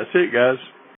 That's it, guys.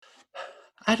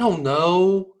 I don't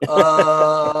know.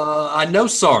 I know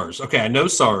SARS. Okay, I know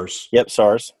SARS. Yep,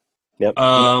 SARS. Yep.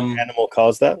 Animal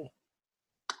caused that?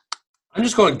 I'm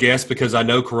just going to guess because I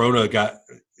know Corona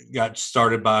got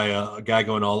started by a guy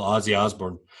going all Ozzy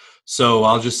Osbourne. So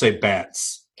I'll just say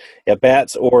bats. Yeah,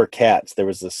 bats or cats. There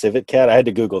was a civet cat. I had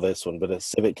to Google this one, but a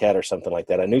civet cat or something like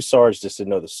that. I knew SARS, just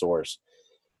didn't know the source.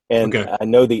 And Okay. I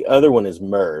know the other one is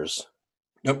MERS.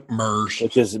 Nope, MERS.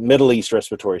 Which is Middle East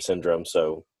Respiratory Syndrome.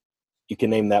 So you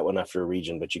can name that one after a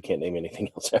region, but you can't name anything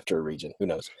else after a region. Who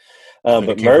knows?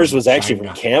 But MERS was actually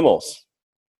from camels.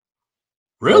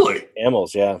 Really?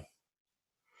 Camels, yeah.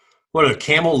 What, a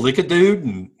camel lick a dude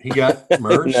and he got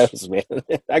MERS? Who knows, man?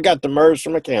 I got the MERS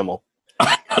from a camel.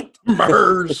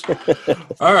 Murs.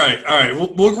 All right.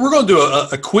 We're going to do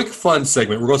a quick fun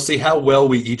segment. We're going to see how well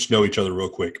we each know each other real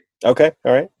quick. Okay.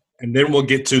 All right. And then we'll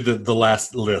get to the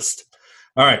last list.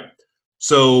 All right.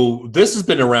 So this has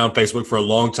been around Facebook for a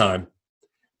long time,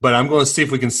 but I'm going to see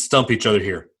if we can stump each other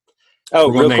here. Oh,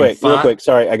 real quick.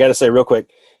 Sorry, I got to say real quick.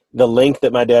 The link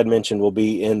that my dad mentioned will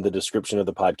be in the description of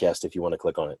the podcast if you want to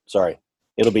click on it. Sorry.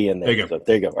 It'll be in there. There you go. So,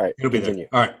 there you go. All right. It'll be there.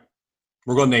 All right.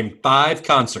 We're going to name 5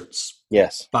 concerts.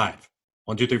 Yes. 5.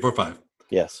 1, 2, 3, 4, 5.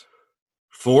 Yes.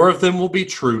 4 of them will be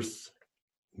truth.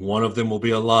 1 of them will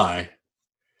be a lie.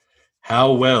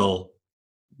 How well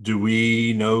do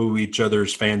we know each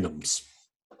other's fandoms?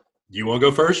 Do you want to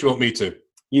go first? You want me to?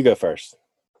 You go first.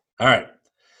 All right.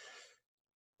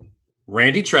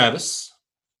 Randy Travis.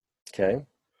 Okay.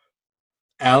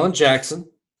 Alan Jackson.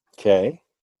 Okay.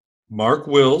 Mark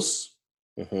Wills.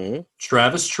 Mm-hmm.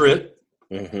 Travis Tritt.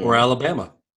 Mm-hmm. Or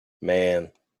Alabama.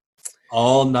 Man.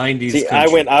 All 90s See,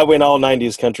 country. I went all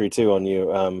 90s country too on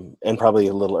you, and probably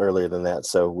a little earlier than that.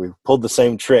 So we pulled the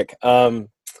same trick. Said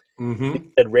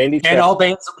Randy and all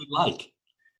bands that we like.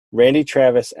 Randy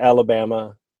Travis,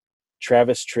 Alabama,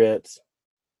 Travis Tritt.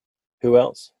 Who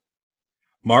else?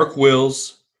 Mark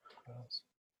Wills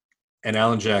and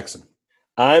Alan Jackson.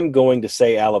 I'm going to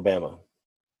say Alabama.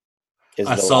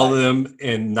 I saw them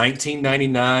in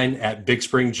 1999 at Big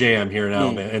Spring Jam here in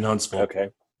Alabama, in Huntsville. Okay.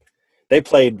 They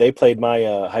played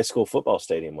my high school football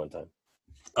stadium one time.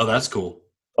 Oh, that's cool.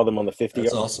 Saw them on the 50.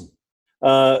 That's awesome.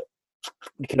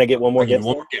 Can I get one more guess?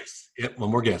 One more guess. Yep,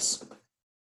 one more guess.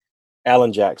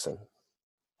 Alan Jackson.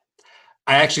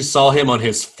 I actually saw him on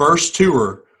his first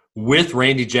tour with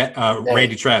Randy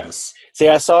Travis. See,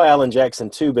 I saw Alan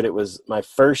Jackson too, but it was my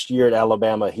first year at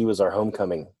Alabama. He was our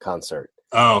homecoming concert.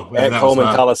 Oh, man, at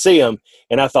Coleman Coliseum,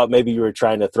 and I thought maybe you were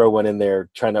trying to throw one in there,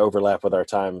 trying to overlap with our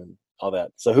time and all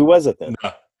that. So who was it then?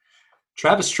 No.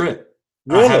 Travis Tritt.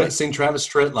 Really? I haven't seen Travis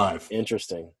Tritt live.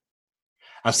 Interesting.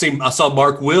 I saw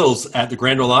Mark Wills at the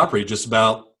Grand Ole Opry just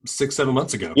about 6-7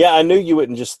 months ago. Yeah, I knew you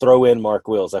wouldn't just throw in Mark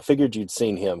Wills. I figured you'd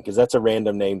seen him because that's a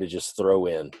random name to just throw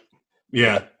in.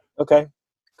 Yeah. Okay.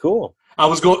 Cool. I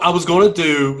was going to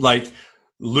do like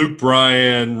Luke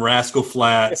Bryan, Rascal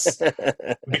Flatts,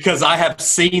 because I have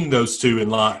seen those two in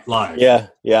live. Yeah.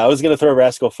 I was going to throw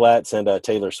Rascal Flatts and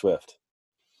Taylor Swift.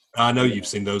 I know you've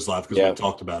seen those live because we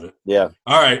talked about it. Yeah.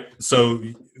 All right. So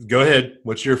go ahead.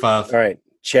 What's your 5? All right.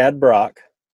 Chad Brock.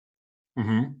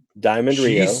 Mm-hmm. Diamond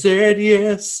Rio. She said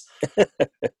yes.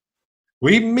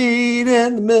 We meet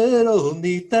in the middle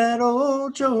neath that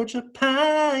old Georgia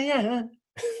pine.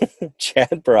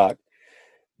 Chad Brock.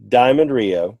 Diamond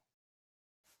Rio.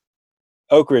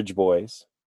 Oak Ridge Boys.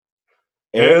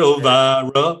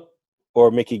 Elvira.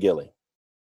 Or Mickey Gilley.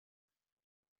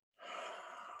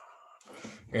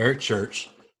 Eric Church.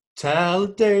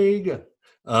 Talladega.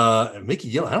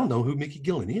 Mickey Gilley. I don't know who Mickey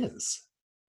Gilley is.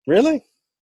 Really?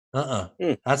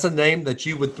 That's a name that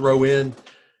you would throw in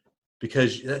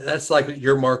because that's like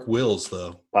your Mark Wills,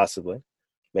 though. Possibly.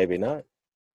 Maybe not.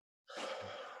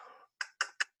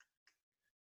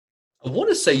 I want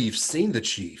to say you've seen the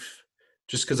Chief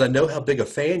just because I know how big a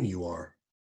fan you are.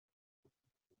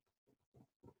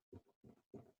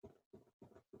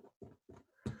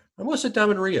 I want to say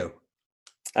Diamond Rio.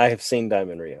 I have seen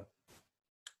Diamond Rio.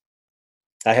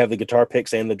 I have the guitar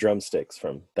picks and the drumsticks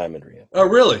from Diamond Rio. Oh,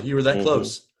 really? You were that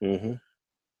close? Mm-hmm.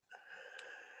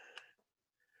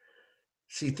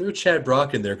 See, threw Chad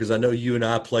Brock in there because I know you and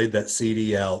I played that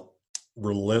CD out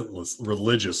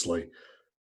religiously.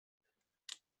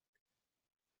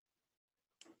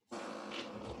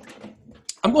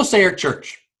 I'm going to say Eric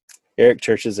Church. Eric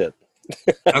Church is it.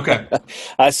 Okay.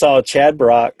 I saw Chad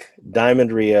Brock,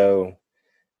 Diamond Rio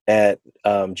at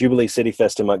Jubilee City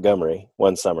Fest in Montgomery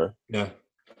one summer. Yeah.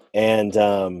 And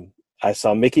I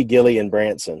saw Mickey Gilley in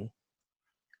Branson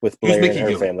with Blair and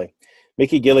her family.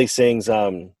 Mickey Gilley sings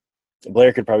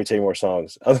Blair could probably tell you more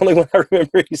songs. The only one I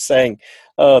remember he sang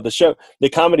the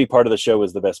comedy part of the show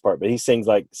was the best part, but he sings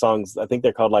like songs, I think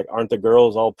they're called like Aren't the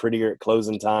Girls All Prettier at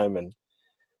Closing Time, and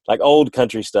like old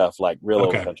country stuff, like real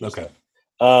old country stuff.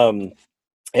 And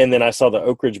then I saw the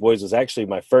Oak Ridge Boys was actually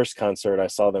my first concert. I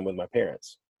saw them with my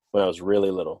parents when I was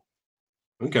really little.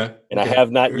 Okay. And I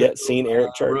have not yet seen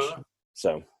Eric Church.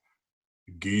 So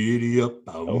giddy up,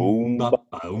 bow,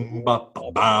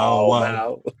 bow,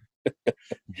 bow.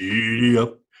 Giddy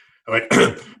up. I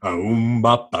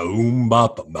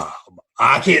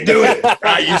can't do it.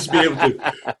 I used to be able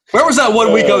to. Where was that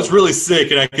one week I was really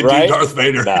sick and I could do Darth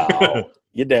Vader? No.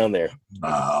 Get down there.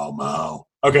 Bow.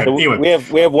 Okay, so anyway.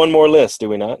 We have one more list, do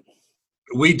we not?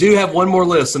 We do have one more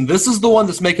list, and this is the one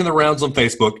that's making the rounds on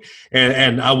Facebook.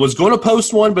 And I was going to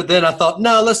post one, but then I thought,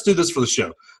 no, let's do this for the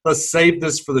show. let's save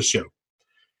this for the show.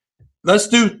 Let's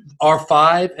do our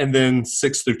 5 and then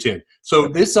 6 through 10. So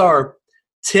these are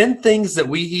 10 things that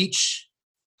we each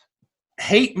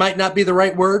hate, might not be the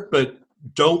right word, but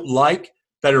don't like,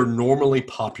 that are normally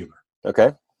popular.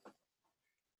 Okay.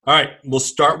 All right, we'll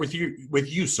start with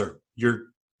you, sir. You're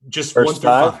just First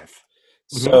 1 through 5.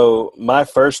 So my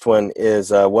first one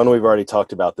is one we've already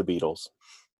talked about, the Beatles.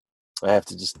 I have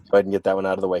to just go ahead and get that one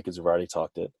out of the way because we've already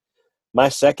talked it. My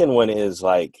second one is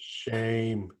like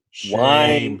Shame.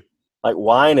 wine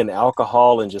and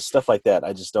alcohol and just stuff like that.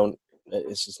 I just don't.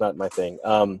 It's just not my thing.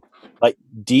 Like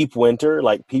deep winter,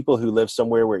 like people who live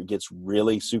somewhere where it gets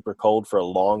really super cold for a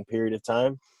long period of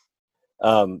time.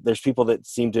 There's people that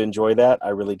seem to enjoy that. I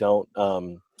really don't.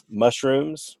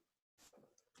 Mushrooms.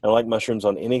 I don't like mushrooms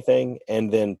on anything.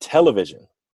 And then television.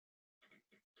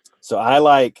 So I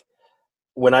like,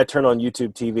 when I turn on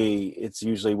YouTube TV, it's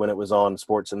usually when it was on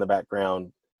sports in the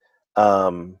background.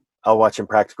 I'll watch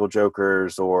Impractical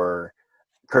Jokers or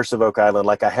Curse of Oak Island.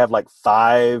 Like I have like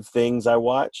 5 things I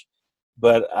watch,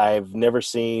 but I've never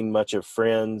seen much of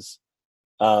Friends.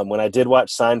 When I did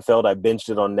watch Seinfeld, I binged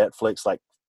it on Netflix like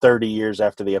 30 years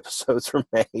after the episodes were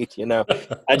made.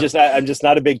 I'm just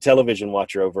not a big television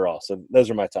watcher overall. So those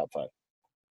are my top 5.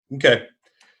 Okay.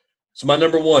 So my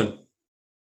number 1,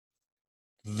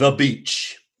 the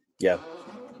beach. Yeah.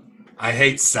 I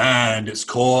hate sand. It's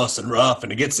coarse and rough,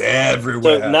 and it gets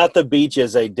everywhere. So not the beach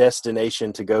as a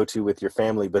destination to go to with your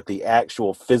family, but the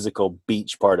actual physical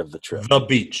beach part of the trip. The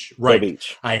beach, right? The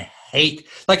beach. I hate.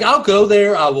 Like I'll go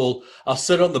there. I'll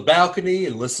sit on the balcony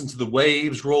and listen to the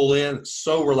waves roll in. It's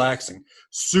so relaxing,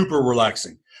 super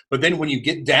relaxing. But then when you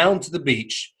get down to the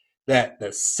beach, that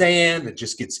sand that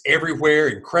just gets everywhere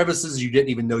and crevices you didn't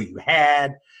even know you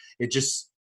had.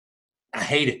 I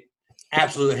hate it.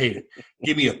 Absolutely hate it.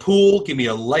 Give me a pool, give me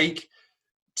a lake,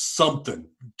 something.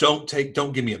 Don't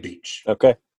give me a beach.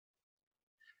 Okay.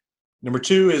 Number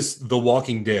 2 is The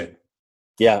Walking Dead.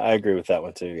 Yeah, I agree with that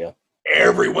one too. Yeah.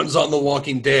 Everyone's on The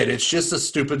Walking Dead. It's just a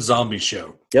stupid zombie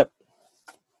show. Yep.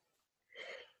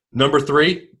 Number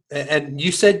 3, and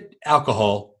you said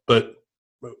alcohol, but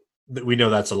we know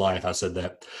that's a lie if I said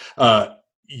that.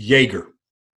 Jaeger.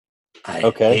 I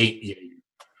hate Jaeger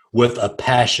with a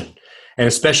passion. And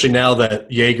especially now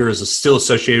that Jaeger is still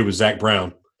associated with Zach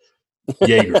Brown.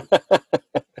 Jaeger.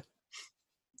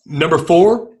 Number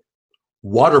 4,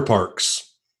 water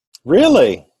parks.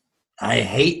 Really? I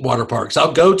hate water parks.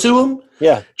 I'll go to them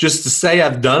just to say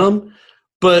I've done them,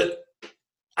 but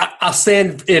I'll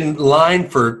stand in line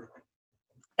for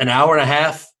an hour and a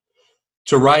half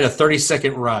to ride a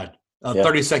 30-second ride,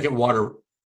 30-second water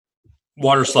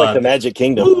slide. Like the Magic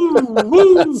Kingdom.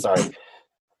 Woo. Sorry.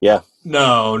 Yeah.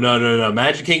 No.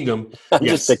 Magic Kingdom. I'm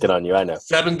just picking on you. I know.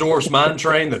 7 Dwarfs Mine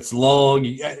Train that's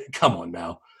long. Come on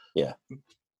now. Yeah.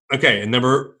 Okay, and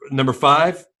number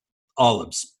 5,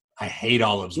 olives. I hate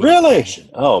olives. Really?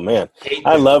 Oh, man.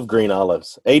 I love green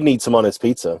olives. Aiden eats them on his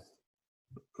pizza.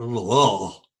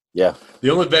 Ugh. Yeah.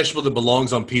 The only vegetable that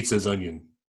belongs on pizza is onion.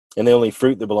 And the only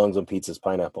fruit that belongs on pizza is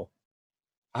pineapple.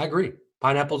 I agree.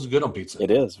 Pineapple's good on pizza. It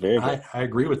is. Very good. I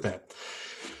agree with that.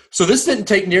 So this didn't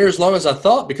take near as long as I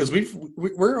thought because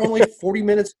we're only 40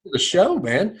 minutes into the show,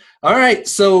 man. All right.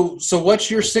 So what's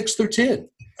your 6 through 10?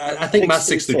 I think my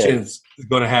 6 through 10 is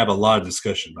going to have a lot of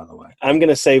discussion, by the way. I'm going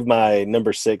to save my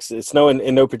number 6. It's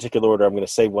in no particular order. I'm going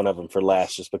to save one of them for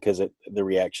last just because the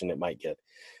reaction it might get.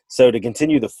 So to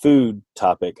continue the food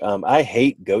topic, I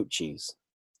hate goat cheese.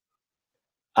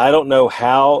 I don't know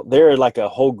how. There are like a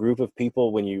whole group of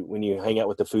people when you hang out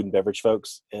with the food and beverage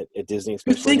folks at Disney.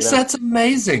 Who thinks that's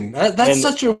amazing? That's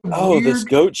such a weird... this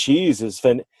goat cheese is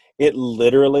fun. It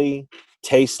literally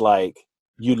tastes like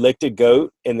you licked a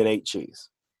goat and then ate cheese.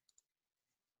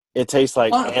 It tastes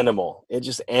like animal. It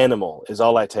just animal is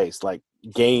all I taste. Like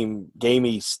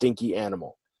gamey, stinky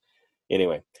animal.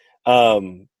 Anyway,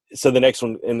 so the next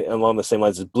one along the same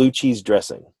lines is blue cheese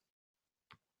dressing.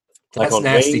 That's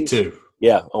nasty wings, too.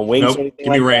 Yeah, on wings. Nope, give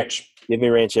me ranch. Give me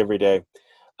ranch every day.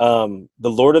 The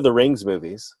Lord of the Rings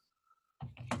movies.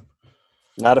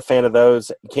 Not a fan of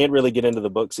those. Can't really get into the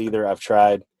books either. I've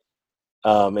tried.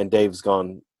 And Dave's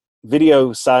gone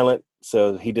video silent,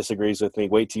 so he disagrees with me.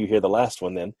 Wait till you hear the last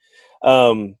one then.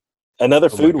 Another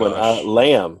food one,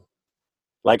 lamb.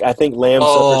 Like I think lamb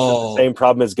suffers from the same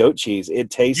problem as goat cheese.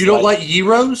 It tastes. You don't like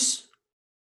gyros?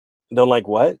 Don't like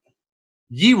what?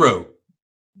 Gyro.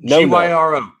 No,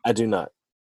 Gyro. I do not.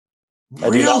 Really?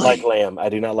 I do not like lamb. I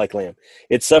do not like lamb.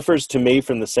 It suffers to me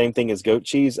from the same thing as goat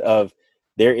cheese of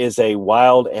there is a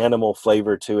wild animal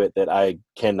flavor to it that I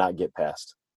cannot get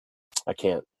past. I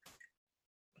can't.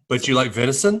 But you like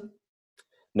venison?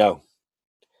 No.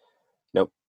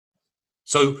 Nope.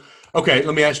 So, okay,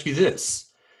 let me ask you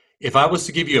this. If I was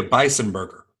to give you a bison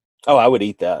burger, Oh, I would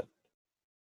eat that.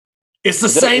 it's the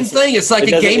same thing. It's like It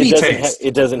a doesn't- gamey it doesn't taste.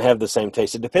 it doesn't have the same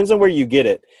taste. It depends on where you get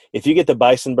it. If you get the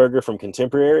bison burger from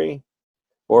Contemporary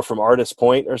or from Artist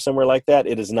Point or somewhere like that,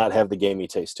 it does not have the gamey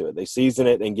taste to it. They season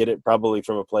it and get it probably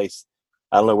from a place.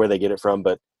 I don't know where they get it from,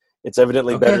 but it's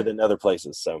evidently Okay. better than other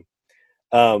places. So,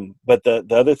 but the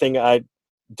other thing I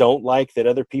don't like that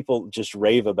other people just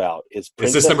rave about is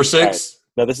Is this number Bride. 6?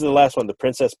 No, this is the last one, the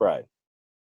Princess Bride.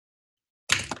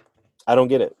 I don't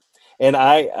get it. And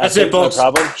I That's think it, folks. my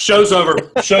problem, Show's over.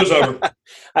 Show's over.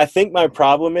 I think my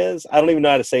problem is, I don't even know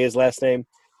how to say his last name,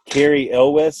 Carrie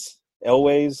Elwes,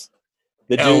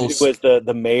 the dude Els. who was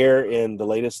the mayor in the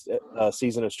latest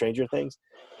season of Stranger Things.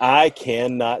 I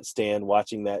cannot stand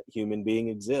watching that human being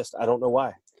exist. I don't know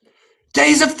why.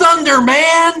 Days of Thunder,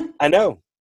 man. I know.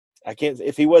 I can't.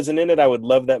 If he wasn't in it, I would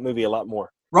love that movie a lot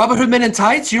more. Robin Hood Men in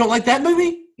Tights. You don't like that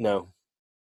movie? No.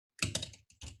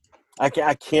 I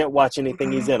can't watch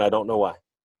anything he's in. I don't know why.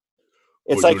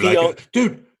 It's Would like you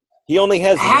dude. he only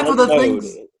has Half one of the mode.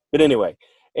 things- But anyway,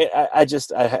 I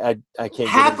can't.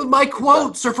 Half get of into my it.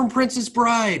 quotes are from Princess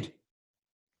Bride.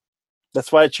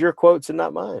 That's why it's your quotes and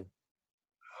not mine.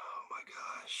 Oh my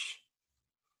gosh.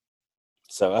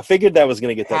 So I figured that was going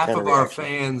to get that Half kind of of our reaction.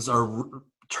 fans are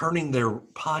turning their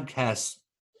podcast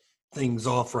things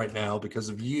off right now because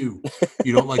of you.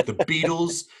 You don't like the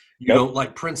Beatles. You Nope. don't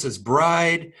like Princess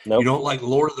Bride. Nope. You don't like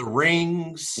Lord of the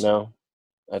Rings. No,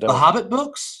 I The don't. Hobbit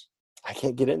books. I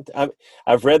can't get into.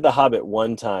 I've read The Hobbit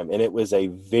one time, and it was a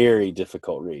very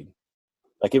difficult read.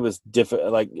 Like it was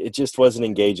Like it just wasn't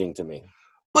engaging to me.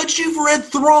 But you've read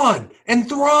Thrawn, and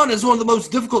Thrawn is one of the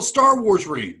most difficult Star Wars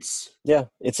reads. Yeah,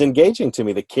 it's engaging to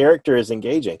me. The character is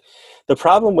engaging. The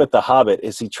problem with The Hobbit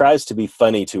is he tries to be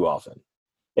funny too often.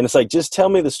 And it's like, just tell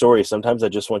me the story. Sometimes I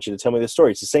just want you to tell me the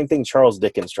story. It's the same thing Charles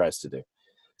Dickens tries to do.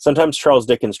 Sometimes Charles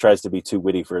Dickens tries to be too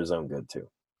witty for his own good, too.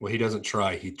 Well, he doesn't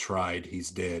try. He tried. He's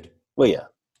dead. Well, yeah.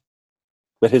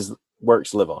 But his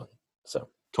works live on. So,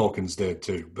 Tolkien's dead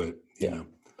too, but you Yeah. know.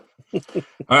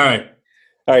 All right.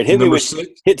 all right, Number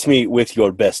 6. hit me with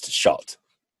your best shot.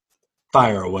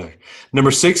 Fire away.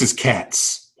 Number 6 is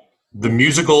Cats, the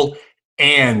musical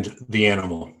and the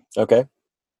animal. Okay.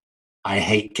 I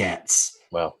hate cats.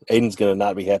 Well, Aiden's going to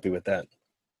not be happy with that.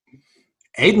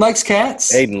 Aiden likes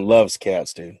cats. Aiden loves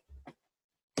cats, dude.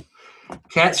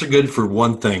 Cats are good for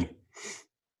one thing,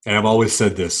 and I've always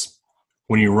said this.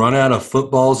 When you run out of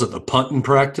footballs at the punting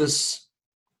practice,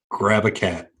 grab a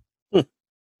cat.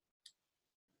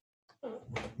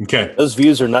 Okay. Those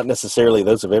views are not necessarily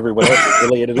those of everyone else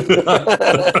affiliated with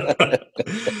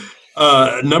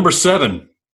Number 7,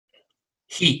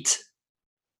 heat.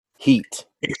 Heat.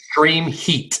 Extreme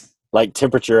heat. Like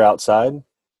temperature outside?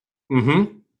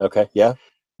 Mm-hmm. Okay, yeah.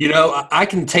 You know, I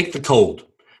can take the cold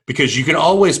because you can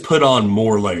always put on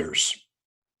more layers.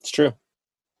 It's true.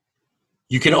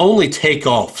 You can only take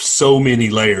off so many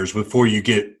layers before you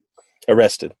get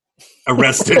Arrested.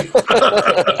 arrested.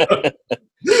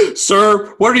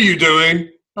 Sir, what are you doing?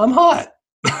 I'm hot.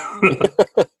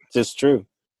 Just true.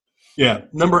 Yeah.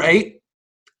 Number 8,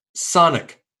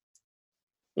 Sonic.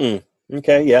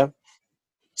 Okay, yeah.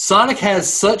 Sonic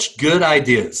has such good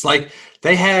ideas. Like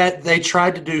they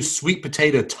tried to do sweet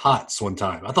potato tots one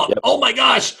time. I thought, Yep. oh my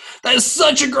gosh, that is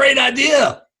such a great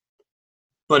idea.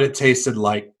 But it tasted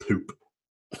like poop.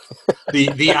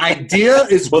 The idea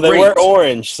is Well, great. they were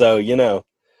orange, so you know.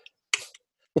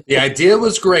 The idea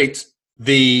was great.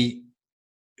 The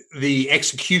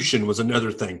execution was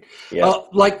another thing. Yeah.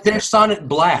 Like their Sonic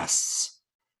Blasts.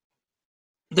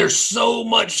 There's so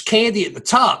much candy at the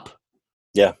top.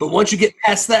 Yeah. But once you get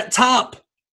past that top,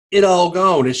 it all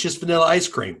gone. It's just vanilla ice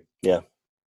cream. Yeah.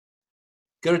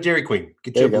 Go to Dairy Queen.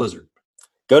 Get There your you go.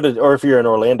 Blizzard. Or if you're in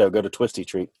Orlando, go to Twisty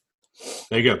Treat.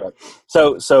 There you go.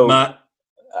 So My,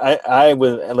 I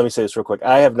would, and let me say this real quick.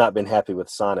 I have not been happy with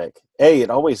Sonic. It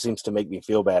always seems to make me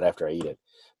feel bad after I eat it.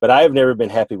 But I have never been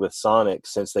happy with Sonic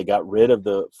since they got rid of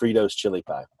the Fritos chili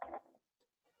pie.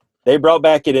 They brought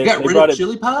back it in. you got They rid brought of it,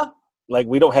 chili pie? like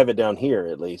we don't have it down here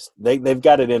at least. They've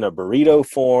got it in a burrito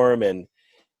form,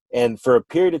 and for a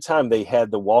period of time they had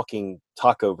the walking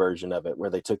taco version of it where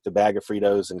they took the bag of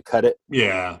Fritos and cut it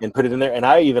Yeah. and put it in there, and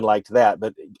I even liked that.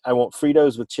 But I want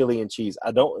Fritos with chili and cheese.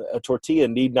 A tortilla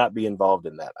need not be involved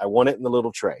in that. I want it in the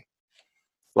little tray,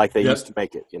 like they Yep. used to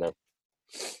make it. You know.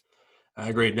 I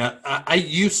agree. Now, I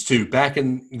used to, back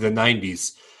in the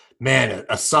 90s, man,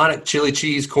 a Sonic chili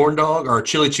cheese corn dog or a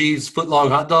chili cheese footlong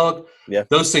hot dog, Yeah.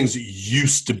 those things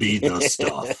used to be the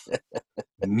stuff. Man,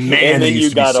 And they then you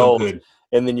used to be got so old. good.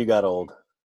 And then you got old.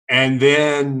 And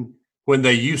then when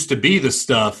they used to be the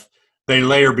stuff, they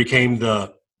later became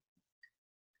the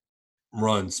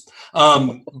runs.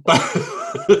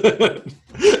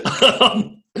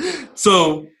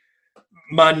 So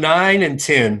my 9 and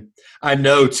 10, I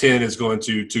know 10 is going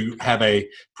to have a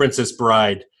Princess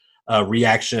Bride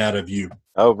reaction out of you.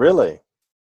 Oh, really?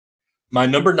 My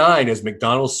number 9 is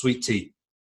McDonald's sweet tea.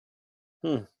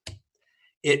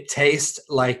 It tastes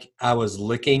like I was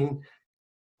licking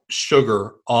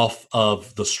sugar off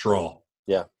of the straw.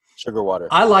 Yeah, sugar water.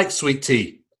 I like sweet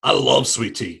tea. I love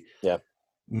sweet tea. Yeah.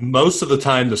 Most of the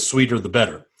time, the sweeter the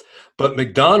better. But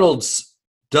McDonald's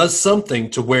does something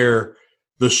to where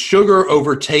the sugar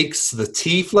overtakes the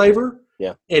tea flavor.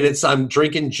 Yeah. And I'm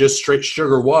drinking just straight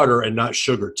sugar water and not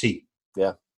sugar tea.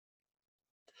 Yeah.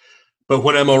 But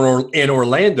when I'm in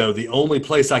Orlando, the only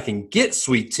place I can get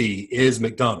sweet tea is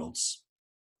McDonald's.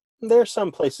 There are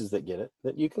some places that get it.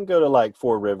 That you can go to like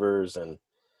Four Rivers, and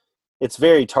it's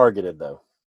very targeted though.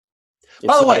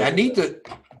 By the way, I need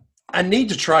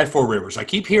to try Four Rivers. I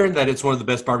keep hearing that it's one of the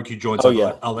best barbecue joints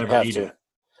I'll ever eat at.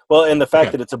 Well, and the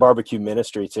fact that it's a barbecue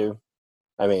ministry too.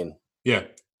 I mean, yeah,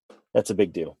 that's a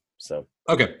big deal. So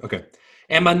okay.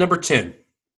 And my number 10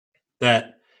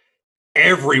 that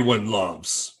everyone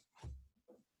loves,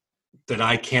 that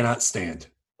I cannot stand,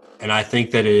 and I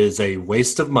think that it is a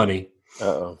waste of money.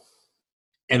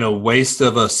 And a waste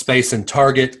of a space in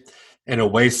Target, and a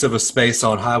waste of a space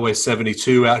on Highway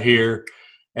 72 out here,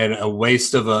 and a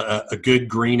waste of a good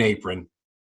Green Apron.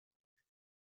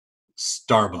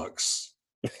 Starbucks.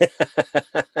 Yeah,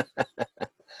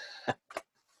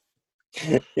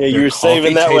 you were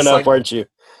saving that one up, aren't you?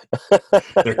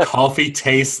 Their coffee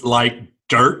tastes like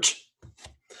dirt.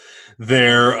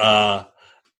 Their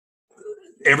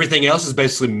everything else is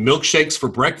basically milkshakes for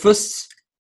breakfast.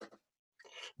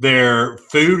 Their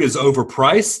food is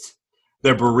overpriced.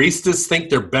 Their baristas think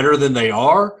they're better than they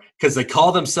are because they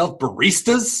call themselves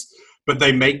baristas, but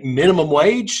they make minimum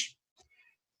wage.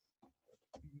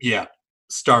 Yeah,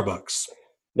 Starbucks.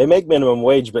 They make minimum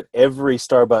wage, but every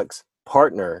Starbucks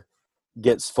partner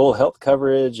gets full health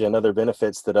coverage and other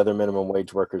benefits that other minimum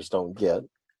wage workers don't get.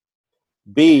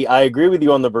 B, I agree with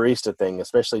you on the barista thing,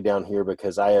 especially down here,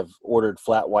 because I have ordered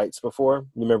flat whites before.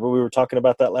 You remember we were talking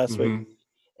about that last week?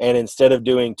 And instead of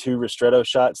doing 2 Ristretto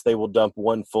shots, they will dump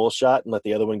 1 full shot and let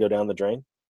the other one go down the drain.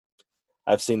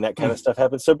 I've seen that kind of stuff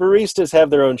happen. So baristas have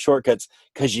their own shortcuts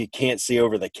because you can't see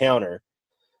over the counter.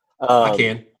 I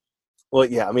can. Well,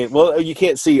 yeah. I mean, you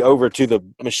can't see over to the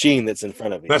machine that's in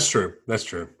front of you. That's true.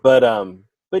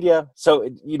 But yeah. So,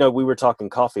 we were talking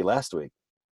coffee last week,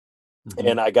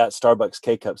 and I got Starbucks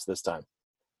K-Cups this time,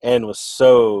 and was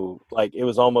so it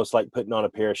was almost like putting on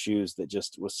a pair of shoes that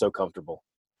just was so comfortable.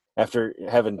 After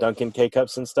having Dunkin'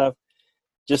 K-Cups and stuff,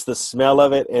 just the smell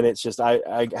of it, and it's just I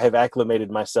have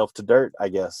acclimated myself to dirt, I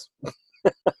guess.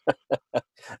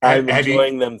 I'm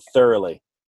enjoying them thoroughly.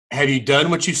 Have you done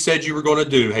what you said you were going to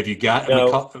do? Have you got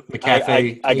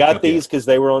McCafe? I got these because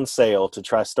they were on sale to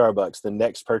try Starbucks. The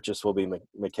next purchase will be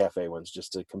McCafe ones,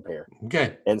 just to compare.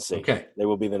 Okay. And see. Okay. They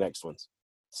will be the next ones.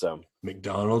 So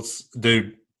McDonald's,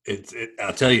 dude.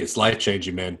 I'll tell you, it's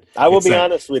life-changing, man. I will be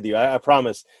honest with you. I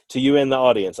promise to you and the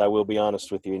audience, I will be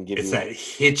honest with you and give you. It's that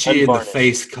hit you in the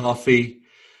face coffee,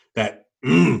 that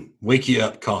wake you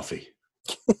up coffee.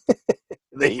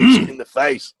 They hit you in the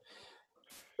face,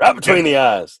 right between the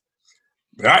eyes.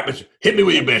 Right, hit me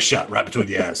with your best shot, right between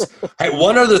the eyes. Hey,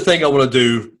 one other thing I want to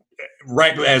do,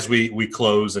 right as we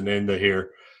close and end here.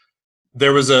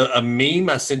 There was a meme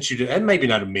I sent you to, and maybe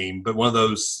not a meme, but one of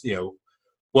those,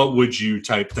 what would you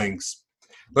type things.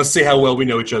 Let's see how well we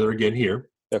know each other again here.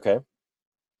 Okay.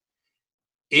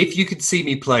 If you could see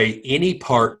me play any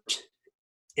part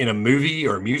in a movie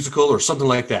or a musical or something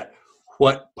like that,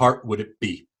 what part would it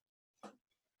be?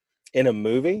 In a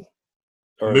movie?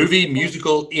 Or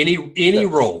musical, any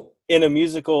role. In a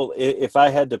musical, if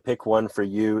I had to pick one for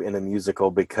you in a musical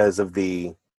because of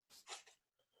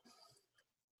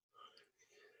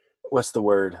what's the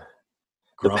word?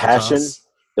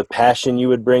 The passion you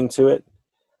would bring to it.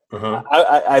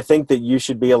 I think that you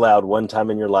should be allowed one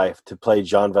time in your life to play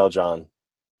Jean Valjean.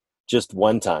 Just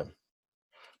one time.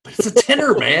 But it's a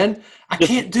tenor, man. I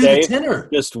can't do the tenor.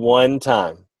 Just one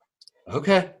time.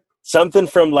 Okay. Something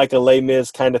from like a Les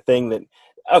Mis kind of thing that,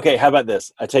 okay, how about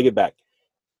this? I take it back.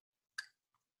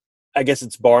 I guess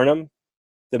it's Barnum,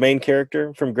 the main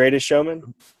character from Greatest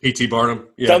Showman. P.T. Barnum.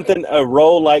 Yeah. A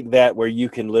role like that where you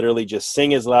can literally just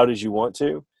sing as loud as you want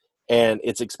to, and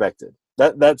it's expected.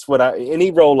 That's what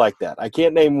any role like that. I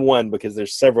can't name one because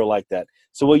there's several like that.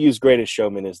 So we'll use Greatest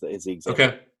Showman as the example.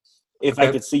 Okay. If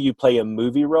I could see you play a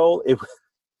movie role, it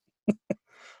would.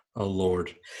 Oh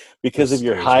Lord! Because of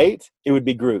your height, it would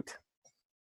be Groot.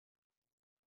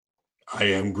 I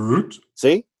am Groot.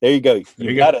 See, there you go.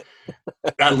 You got it.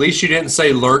 At least you didn't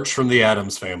say Lurch from the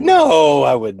Addams Family. No,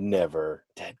 I would never.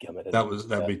 Dadgummit,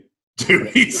 That'd be too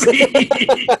easy.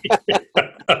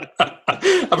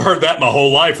 I've heard that my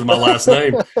whole life with my last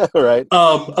name. Right.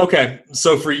 Okay,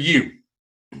 so for you,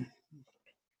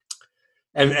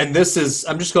 and this is,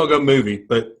 I'm just going to go movie,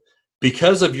 but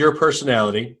because of your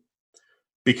personality,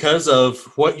 because of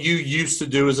what you used to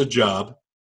do as a job,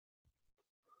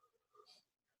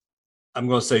 I'm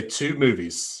going to say 2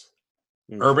 movies: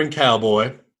 Urban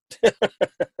Cowboy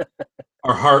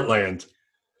or Heartland.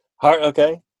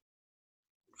 Okay.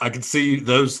 I can see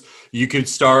those. You could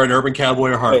star in Urban Cowboy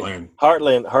or Heartland.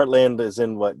 Wait, Heartland is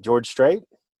in what? George Strait?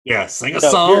 Yeah, sing a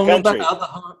No, song Pure Country. about the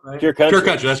heart. Right? Pure Country. Pure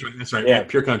Country. That's right. Yeah. Yeah,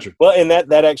 Pure Country. Well, and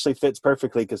that actually fits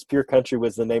perfectly because Pure Country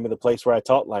was the name of the place where I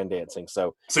taught line dancing.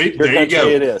 So See, Pure there you Country go.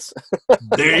 it is.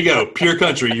 There you go. Pure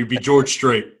Country. You'd be George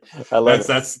Strait. I love it.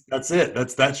 That's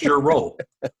it. That's your role.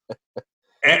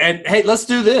 and hey, let's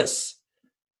do this.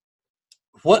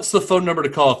 What's the phone number to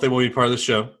call if they want to be part of the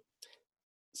show?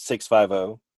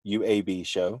 650 UAB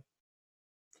show.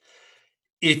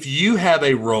 If you have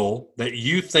a role that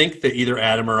you think that either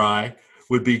Adam or I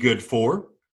would be good for,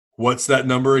 what's that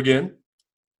number again?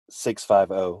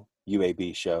 650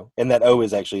 UAB show. And that O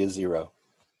is actually a 0.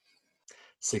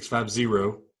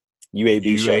 650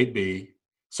 UAB show. UAB.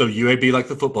 So UAB like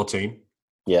the football team,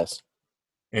 Yes.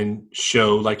 and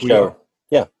show like we Show. are.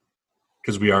 Yeah.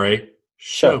 Because we are a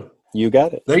show. You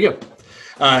got it. There you go.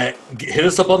 Hit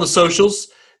us up on the socials.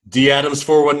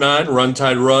 DAdams419, Run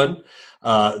Tide Run.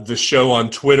 The show on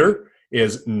Twitter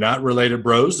is Not Related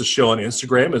Bros. The show on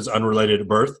Instagram is Unrelated at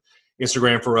Birth.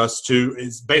 Instagram for us, too,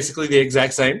 is basically the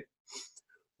exact same.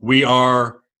 We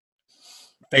are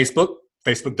Facebook,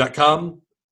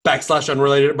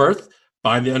 facebook.com/Unrelated at Birth.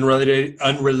 Find the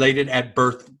Unrelated at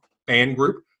Birth fan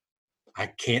group. I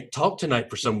can't talk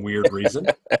tonight for some weird reason.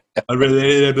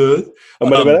 Unrelated at Birth.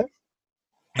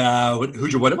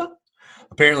 Who's your what about?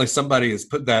 Apparently somebody has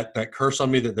put that curse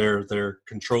on me that they're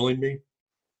controlling me.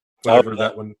 Whatever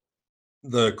that one,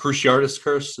 the Cruciatus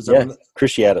curse. Is that one?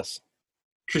 Cruciatus.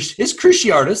 It's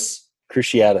Cruciatus.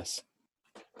 Cruciatus.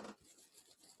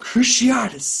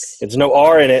 Cruciatus. There's no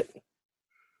R in it.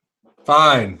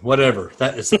 Fine, whatever.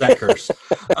 That is that curse.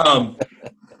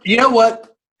 You know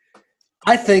what?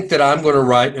 I think that I'm going to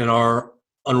write in our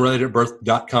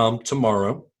unrelatedbirth.com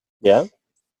tomorrow. Yeah.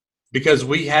 Because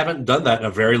we haven't done that in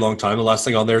a very long time. The last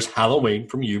thing on there is Halloween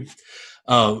from you.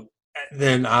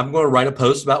 Then I'm going to write a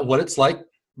post about what it's like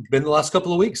been the last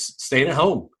couple of weeks, staying at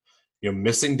home,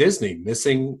 missing Disney,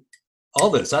 missing all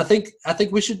this. I think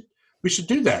we should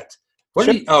do that.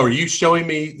 Are you showing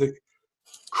me the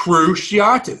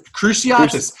Cruciatus?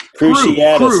 Cruciatus.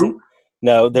 Cru.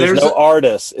 No, there's no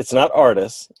artist. It's not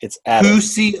artist. It's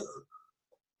Addis.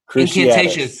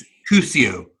 Incantation is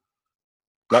Crucio.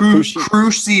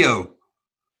 Crucio.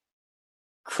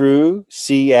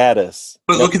 Cruciatus.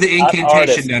 But look at the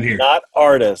incantation down here. Not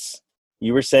artist.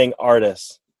 You were saying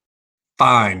artist.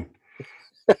 Fine.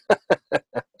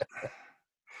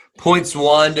 Points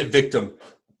one victim.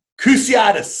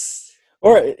 Cruciatus.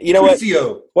 Or you know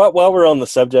Crucio. what? While we're on the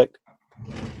subject,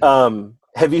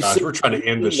 have you seen? We're trying to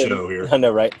end the show here. I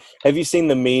know, right? Have you seen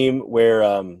the meme where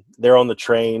they're on the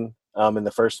train in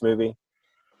the first movie,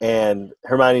 and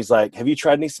Hermione's like, "Have you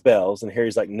tried any spells?" And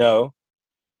Harry's like, "No."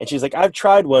 And she's like, "I've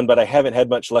tried one, but I haven't had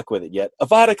much luck with it yet.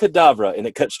 Avada Kedavra," and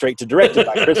it cuts straight to directed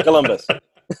by Chris Columbus.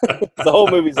 The whole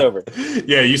movie's over.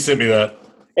 Yeah, you sent me that.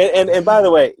 And by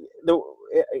the way,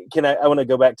 I want to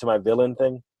go back to my villain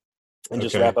thing and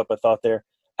just wrap up a thought there.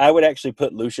 I would actually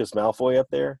put Lucius Malfoy up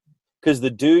there because the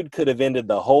dude could have ended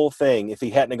the whole thing if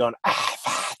he hadn't gone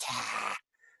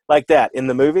like that in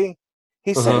the movie.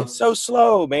 He said it so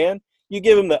slow, man. You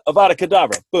give him the Avada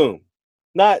Kedavra, boom,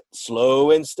 not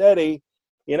slow and steady.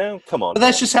 Come on. But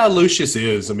that's just how Lucius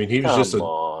is. I mean, he was just a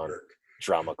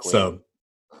drama queen. So,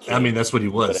 I mean, that's what he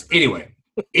was. Anyway,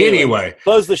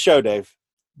 close the show, Dave.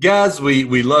 Guys,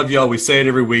 we love y'all. We say it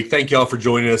every week. Thank y'all for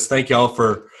joining us. Thank y'all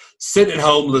for sitting at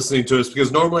home listening to us,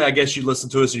 because normally I guess you listen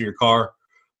to us in your car,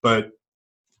 but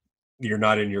you're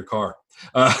not in your car.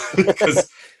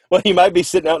 Well, you might be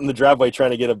sitting out in the driveway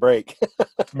trying to get a break.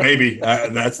 Maybe.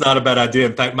 That's not a bad idea.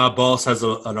 In fact, my boss has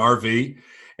an RV,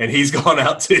 and he's gone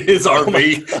out to his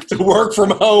RV to work from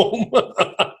home.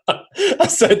 I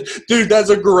said, dude, that's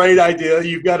a great idea.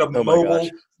 You've got a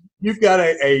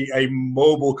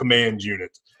mobile command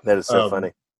unit. That is so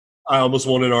funny. I almost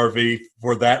want an RV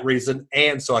for that reason,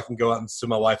 and so I can go out and to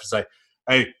my wife and say,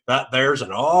 "Hey, there's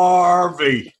an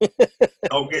RV.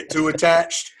 Don't get too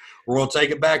attached. We're gonna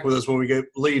take it back with us when we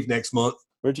leave next month."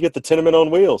 Where'd you get the tenement on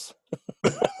wheels?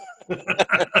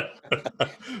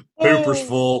 Pooper's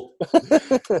full.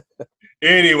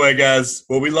 Anyway, guys,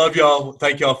 well, we love y'all.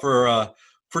 Thank y'all for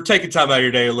taking time out of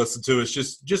your day to listen to us.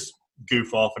 Just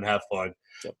goof off and have fun.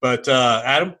 Yep. But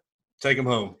Adam, take them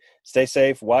home. Stay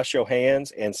safe, wash your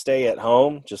hands, and stay at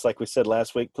home. Just like we said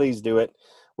last week, please do it.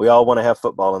 We all want to have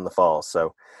football in the fall.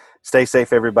 So stay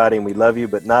safe, everybody, and we love you,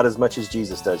 but not as much as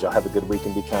Jesus does. Y'all have a good week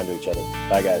and be kind to each other.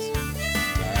 Bye, guys.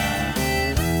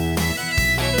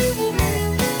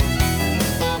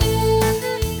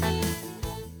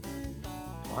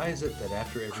 Why is it that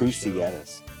after every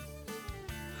Cruciatus.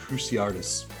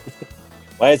 Cruciatus.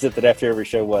 Why is it that after every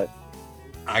show, what?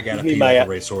 I got to Give me pee my like a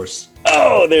racehorse.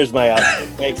 Oh, there's my outfit.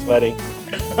 Thanks, buddy.